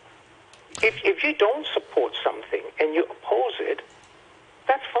trouble. If you don't support something and you oppose it,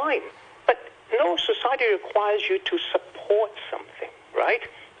 that's fine. But no society requires you to support something, right?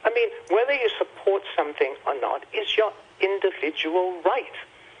 I mean, whether you support something or not is your individual right,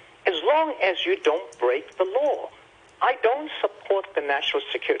 as long as you don't break the law. I don't support the national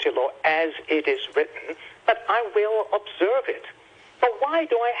security law as it is written, but I will observe it. But why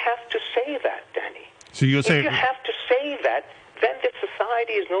do I have to say that, Danny? So you're saying... If you have to say that, then this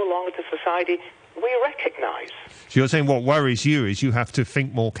society is no longer the society we recognize. So you're saying what worries you is you have to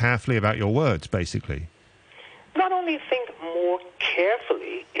think more carefully about your words, basically. Not only think more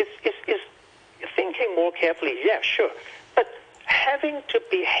carefully, is thinking more carefully, yeah, sure, but having to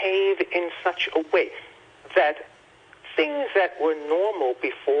behave in such a way that things that were normal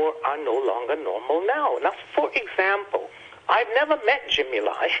before are no longer normal now. Now, for example, I've never met Jimmy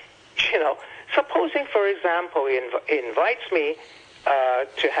Lai. Supposing, for example, he invites me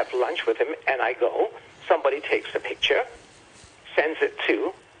to have lunch with him, and I go. Somebody takes a picture, sends it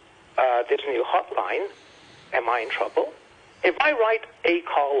to this new hotline. Am I in trouble? If I write a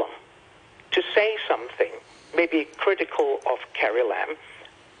column to say something, maybe critical of Carrie Lam,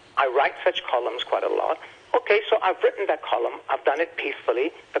 I write such columns quite a lot. Okay, so I've written that column. I've done it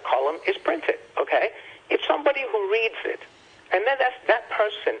peacefully. The column is printed, okay? If somebody who reads it, and then that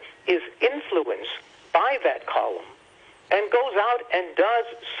person is influenced by that column and goes out and does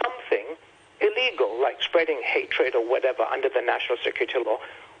something illegal, like spreading hatred or whatever under the national security law,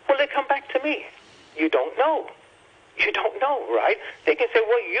 will they come back to me? You don't know. You don't know, right? They can say,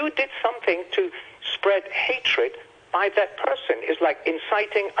 well, you did something to spread hatred by that person. It's like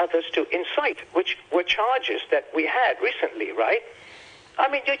inciting others to incite, which were charges that we had recently, right? I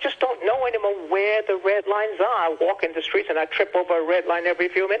mean, you just don't know anymore where the red lines are. I walk in the streets and I trip over a red line every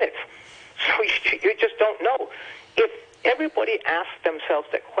few minutes. So you just don't know. If everybody asks themselves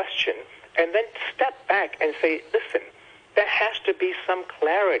that question and then step back and say, listen, there has to be some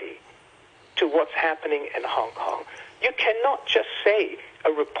clarity to what's happening in Hong Kong. You cannot just say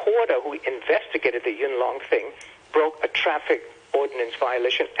a reporter who investigated the Yuen Long thing broke a traffic ordinance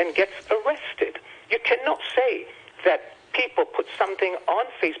violation and gets arrested. You cannot say that people put something on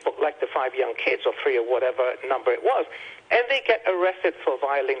Facebook, like the 5 young kids or 3 or whatever number it was, and they get arrested for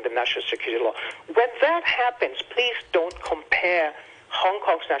violating the national security law. When that happens, please don't compare Hong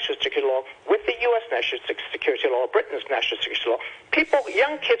Kong's national security law with the U.S. national security law, Britain's national security law. People,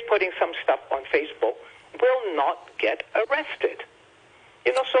 young kids putting some stuff on Facebook will not get arrested.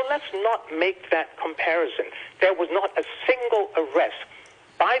 So let's not make that comparison. There was not a single arrest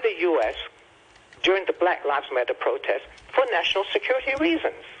by the U.S. during the Black Lives Matter protest for national security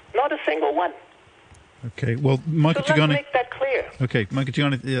reasons. Not a single one. Okay, well, Michael So Chigani... let's make that clear. Okay, Michael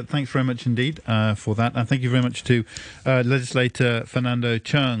Chigani, thanks very much indeed for that. And thank you very much to legislator Fernando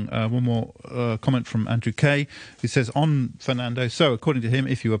Cheung. One more comment from Andrew Kay, who says, on Fernando, so according to him,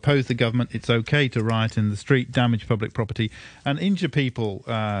 if you oppose the government, it's okay to riot in the street, damage public property and injure people, ?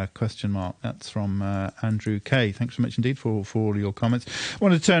 That's from Andrew Kay. Thanks very much indeed for all your comments. I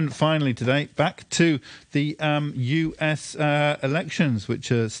want to turn finally today back to the US elections,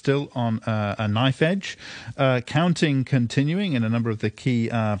 which are still on a knife edge. Counting continuing in a number of the key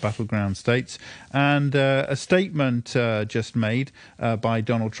battleground states, and a statement just made by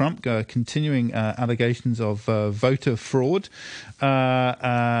Donald Trump continuing allegations of voter fraud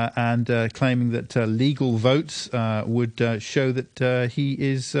and claiming that legal votes would show that he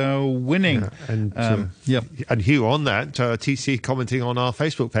is winning. And Hugh, on that, TC commenting on our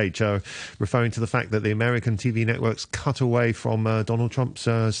Facebook page, referring to the fact that the American TV networks cut away from Donald Trump's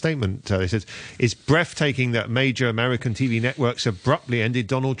statement. He says, it's breathtaking that major American TV networks abruptly ended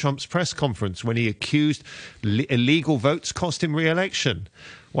Donald Trump's press conference when he accused illegal votes cost him re-election.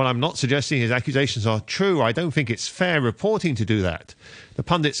 While I'm not suggesting his accusations are true, I don't think it's fair reporting to do that. The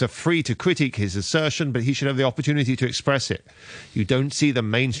pundits are free to critique his assertion, but he should have the opportunity to express it. You don't see the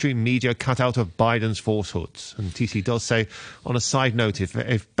mainstream media cut out of Biden's falsehoods. And TC does say, on a side note, if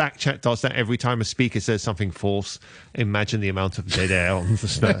Backchat does that every time a speaker says something false, imagine the amount of dead air on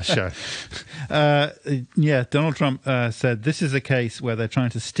the show. Donald Trump said this is a case where they're trying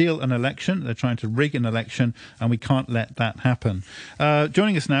to steal an election, they're trying to rig an election, and we can't let that happen.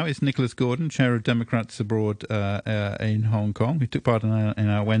 Joining us now is Nicholas Gordon, chair of Democrats Abroad in Hong Kong, who took part in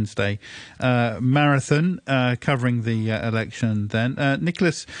our Wednesday marathon covering the election then.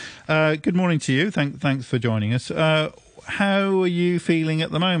 Nicholas, good morning to you. Thanks for joining us. How are you feeling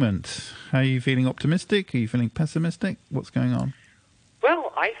at the moment? Are you feeling optimistic? Are you feeling pessimistic? What's going on?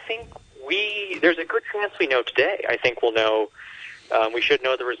 Well, I think there's a good chance we know today. I think we'll know, we should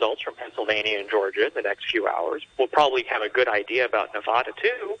know the results from Pennsylvania and Georgia in the next few hours. We'll probably have a good idea about Nevada,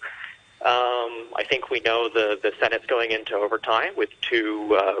 too. I think we know the Senate's going into overtime with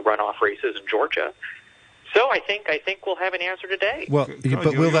 2 runoff races in Georgia. So I think we'll have an answer today. Well,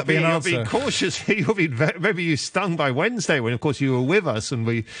 but will that be an answer? You'll be cautious. Maybe you stung by Wednesday when, of course, you were with us and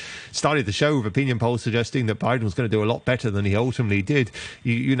we started the show with opinion polls suggesting that Biden was going to do a lot better than he ultimately did.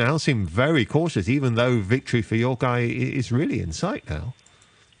 You now seem very cautious, even though victory for your guy is really in sight now.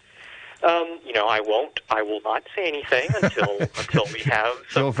 I will not say anything until we have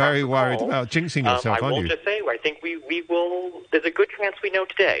some. You're very worried about jinxing yourself, aren't you? I will just say, I think we will. There's a good chance we know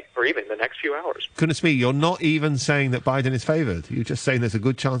today, or even the next few hours. Goodness me, you're not even saying that Biden is favoured. You're just saying there's a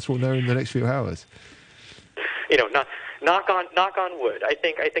good chance we'll know in the next few hours. Knock on wood. I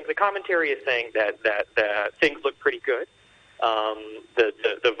think the commentary is saying that things look pretty good.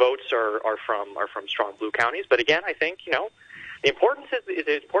 The votes are from strong blue counties, but again, I think the importance is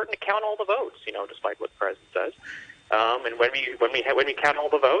it's important to count all the votes, despite what the president says. And when we count all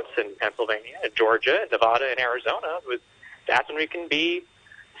the votes in Pennsylvania, and Georgia, and Nevada, and Arizona, that's when we can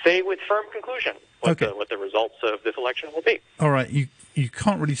say with firm conclusion what the results of this election will be. All right, you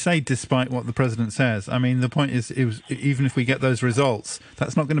can't really say despite what the president says. I mean, the point is, even if we get those results,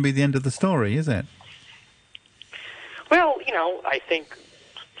 that's not going to be the end of the story, is it? Well, I think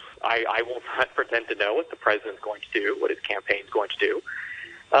I will not pretend to know what the president's going to do, what his campaign's going to do.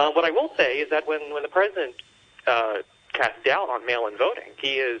 What I will say is that when the president casts doubt on mail-in voting,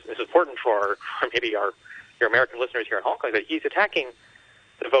 it's important for maybe your American listeners here in Hong Kong that he's attacking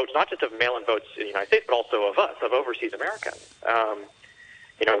the votes, not just of mail-in votes in the United States, but also of us, of overseas Americans.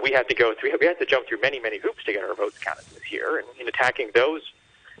 We had to jump through many, many hoops to get our votes counted this year, and in attacking those,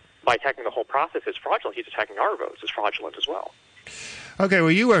 by attacking the whole process as fraudulent, he's attacking our votes as fraudulent as well. Okay,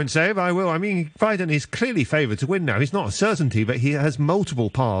 well, you won't say, but I will. I mean, Biden is clearly favoured to win now. He's not a certainty, but he has multiple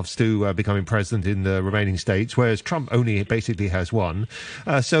paths to becoming president in the remaining states, whereas Trump only basically has one.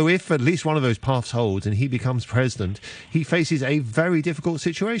 So if at least one of those paths holds and he becomes president, he faces a very difficult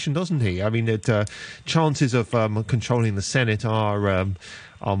situation, doesn't he? I mean, chances of controlling the Senate are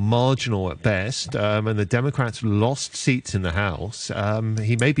marginal at best, and the Democrats lost seats in the House.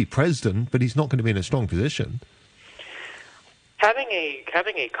 He may be president, but he's not going to be in a strong position.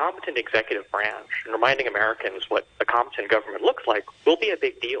 Having a competent executive branch and reminding Americans what a competent government looks like will be a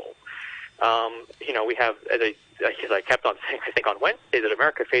big deal. We have, as I kept on saying, I think on Wednesday, that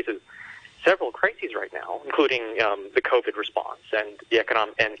America faces several crises right now, including the COVID response and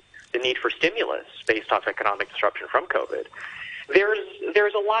the need for stimulus based off economic disruption from COVID.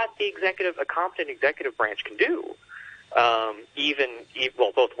 there's a lot a competent executive branch can do,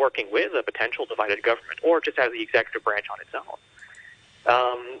 both working with a potential divided government or just as the executive branch on its own.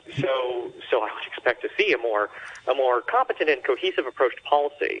 So I would expect to see a more competent and cohesive approach to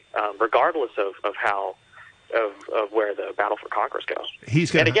policy, regardless of where the battle for Congress goes.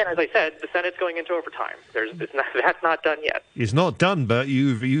 And again, as I said, the Senate's going into overtime. That's not done yet. It's not done, but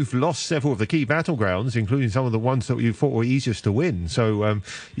you've lost several of the key battlegrounds, including some of the ones that you thought were easiest to win. So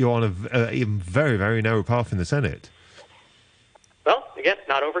you're on a very, very narrow path in the Senate. Well, again,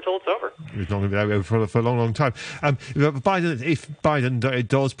 not over till it's over. It's not going to be over for a long, long time. If Biden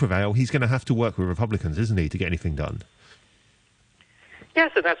does prevail, he's going to have to work with Republicans, isn't he, to get anything done?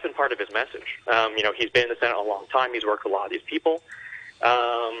 Yes, and that's been part of his message. He's been in the Senate a long time. He's worked with a lot of these people.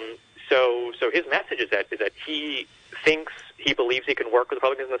 So his message is that he believes he can work with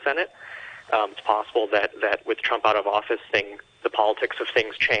Republicans in the Senate. It's possible that with Trump out of office, the politics of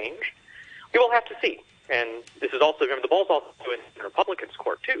things change. We will have to see. And this is also, remember, the ball's also in the Republicans'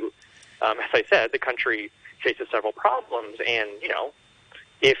 court, too. As I said, the country faces several problems, and,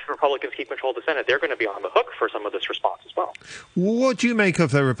 if Republicans keep control of the Senate, they're going to be on the hook for some of this response as well. What do you make of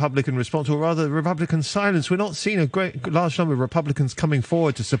the Republican response, or rather the Republican silence? We're not seeing a large number of Republicans coming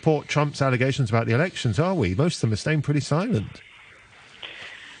forward to support Trump's allegations about the elections, are we? Most of them are staying pretty silent.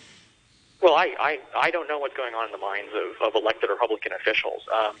 Well, I don't know what's going on in the minds of elected Republican officials.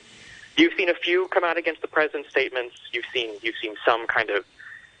 You've seen a few come out against the president's statements. You've seen some kind of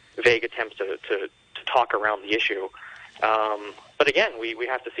vague attempts to talk around the issue. But again, we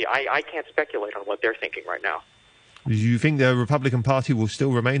have to see. I can't speculate on what they're thinking right now. Do you think the Republican Party will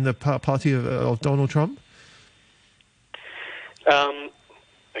still remain the party of Donald Trump?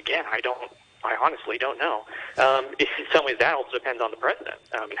 Again, I honestly don't know. In some ways, that also depends on the president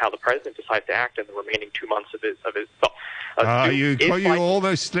and how the president decides to act in the remaining 2 months of his. You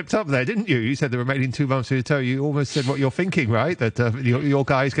almost slipped up there, didn't you? You said the remaining 2 months of your term. You almost said what you're thinking, right? That your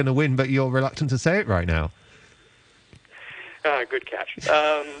guy's going to win, but you're reluctant to say it right now. Good catch.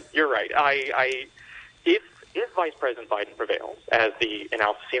 You're right. If Vice President Biden prevails, as the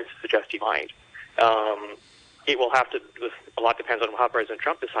analysis seems to suggest he might, it will have to. A lot depends on how President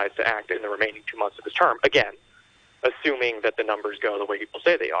Trump decides to act in the remaining 2 months of his term. Again, assuming that the numbers go the way people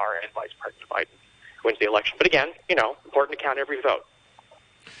say they are, and Vice President Biden wins the election. But again, important to count every vote.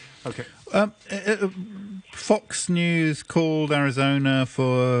 Okay. Fox News called Arizona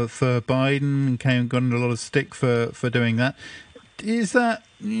for Biden and got a lot of stick for doing that. Is that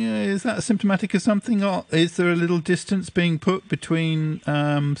symptomatic of something, or is there a little distance being put between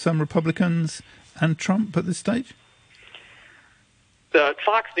some Republicans and Trump at this stage? The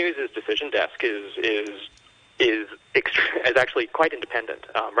Fox News' decision desk is actually quite independent,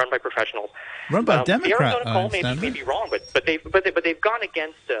 run by professionals. Run by Democrats. The Arizona call may be wrong, but they've gone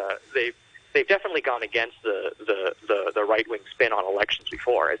against they've definitely gone against the right wing spin on elections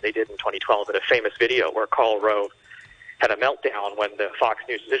before, as they did in 2012 in a famous video where Karl Rove had a meltdown when the Fox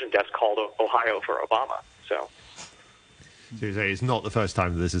News decision desk called Ohio for Obama. So you say it's not the first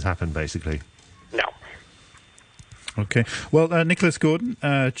time that this has happened, basically. No. Okay. Well, Nicholas Gordon,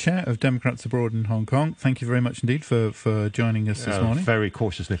 Chair of Democrats Abroad in Hong Kong, thank you very much indeed for joining us this morning. Very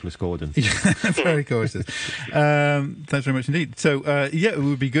cautious, Nicholas Gordon. Very cautious. Thanks very much indeed. So, it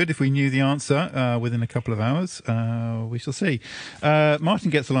would be good if we knew the answer within a couple of hours. We shall see. Martin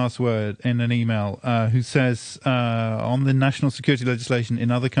gets the last word in an email who says, on the national security legislation in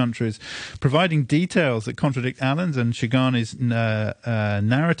other countries, providing details that contradict Allen's and Shigani's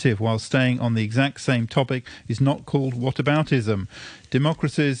narrative while staying on the exact same topic is not called whataboutism.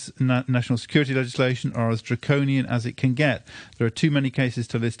 Democracies' national security legislation are as draconian as it can get. There are too many cases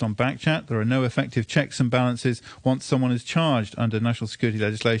to list on Backchat. There are no effective checks and balances once someone is charged under national security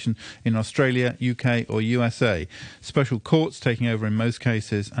legislation in Australia, UK or USA. Special courts taking over in most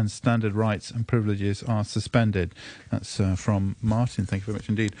cases, and standard rights and privileges are suspended. That's from Martin. Thank you very much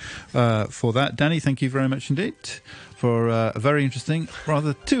indeed for that. Danny, thank you very much indeed for a very interesting,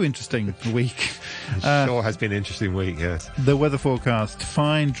 rather too interesting week. Sure has been an interesting week, yes. The weather forecast,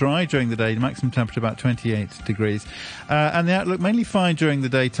 fine, dry during the day, maximum temperature about 28 degrees. And the outlook, mainly fine during the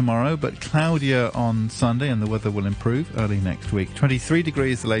day tomorrow, but cloudier on Sunday, and the weather will improve early next week. 23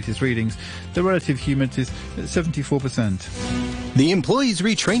 degrees, the latest readings. The relative humidity is at 74%. The Employees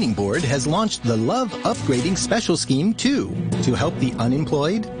Retraining Board has launched the Love Upgrading Special Scheme 2 to help the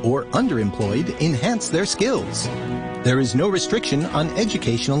unemployed or underemployed enhance their skills. There is no restriction on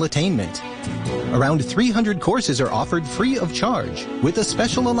educational attainment. Around 300 courses are offered free of charge, with a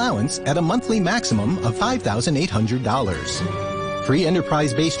special allowance at a monthly maximum of $5,800. Free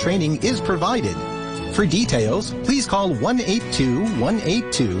enterprise-based training is provided. For details, please call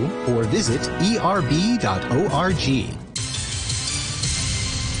 182-182 or visit erb.org.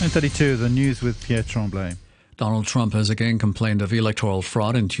 9:32, the news with Pierre Tremblay. Donald Trump has again complained of electoral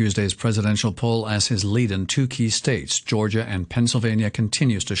fraud in Tuesday's presidential poll as his lead in two key states, Georgia and Pennsylvania,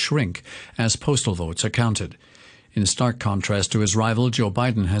 continues to shrink as postal votes are counted. In stark contrast to his rival, Joe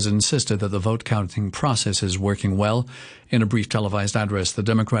Biden has insisted that the vote-counting process is working well. In a brief televised address, the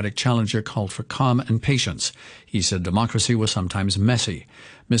Democratic challenger called for calm and patience. He said democracy was sometimes messy.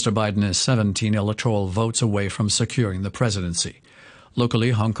 Mr. Biden is 17 electoral votes away from securing the presidency. Locally,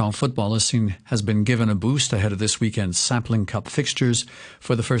 Hong Kong football has been given a boost ahead of this weekend's Sapling Cup fixtures.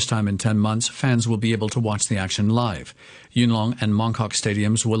 For the first time in 10 months, fans will be able to watch the action live. Yuen Long and Mong Kok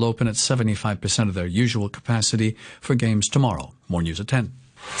stadiums will open at 75% of their usual capacity for games tomorrow. More news at 10.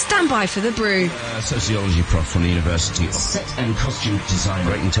 Stand by for the brew. Sociology prof from the university. Set and costume designer.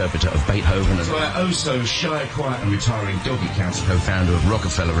 Great interpreter of Beethoven. And oh-so-shy, quiet and retiring doggy counselor. Co-founder of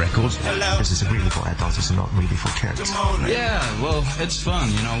Rockefeller Records. Hello. This is really for adults, it's not really for kids. Yeah, well, it's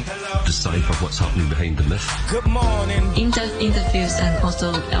fun, you know. Decipher what's happening behind the myth. Good morning. In-depth interviews and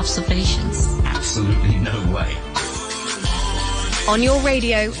also observations. Absolutely no way. On your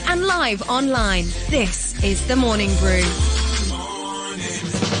radio and live online, this is The Morning Brew.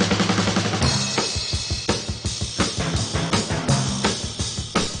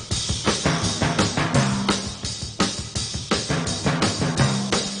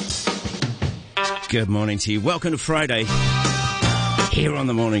 Good morning to you. Welcome to Friday here on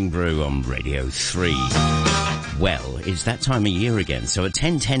The Morning Brew on Radio 3. Well, it's that time of year again, so at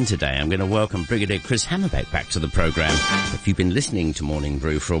 10:10 today I'm going to welcome Brigadier Chris Hammerbeck back to the programme. If you've been listening to Morning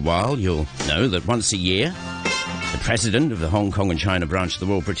Brew for a while, you'll know that once a year the President of the Hong Kong and China branch of the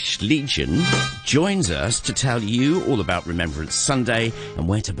Royal British Legion joins us to tell you all about Remembrance Sunday and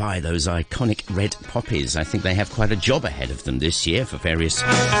where to buy those iconic red poppies. I think they have quite a job ahead of them this year for various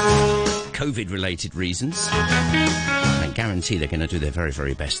COVID-related reasons. I guarantee they're going to do their very,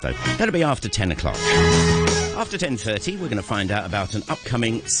 very best, though. That'll be after 10 o'clock. After 10:30, we're going to find out about an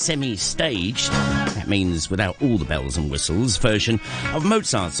upcoming semi-staged, that means without all the bells and whistles, version of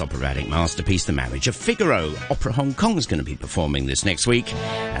Mozart's operatic masterpiece, The Marriage of Figaro. Opera Hong Kong is going to be performing this next week,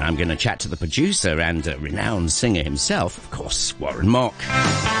 and I'm going to chat to the producer and renowned singer himself, of course, Warren Mock.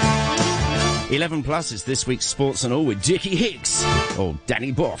 11 Plus is this week's Sports and All with Dickie Hicks, or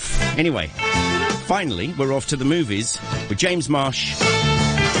Danny Boff. Anyway, finally, we're off to the movies with James Marsh.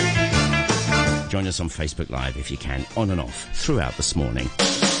 Join us on Facebook Live if you can, on and off, throughout this morning.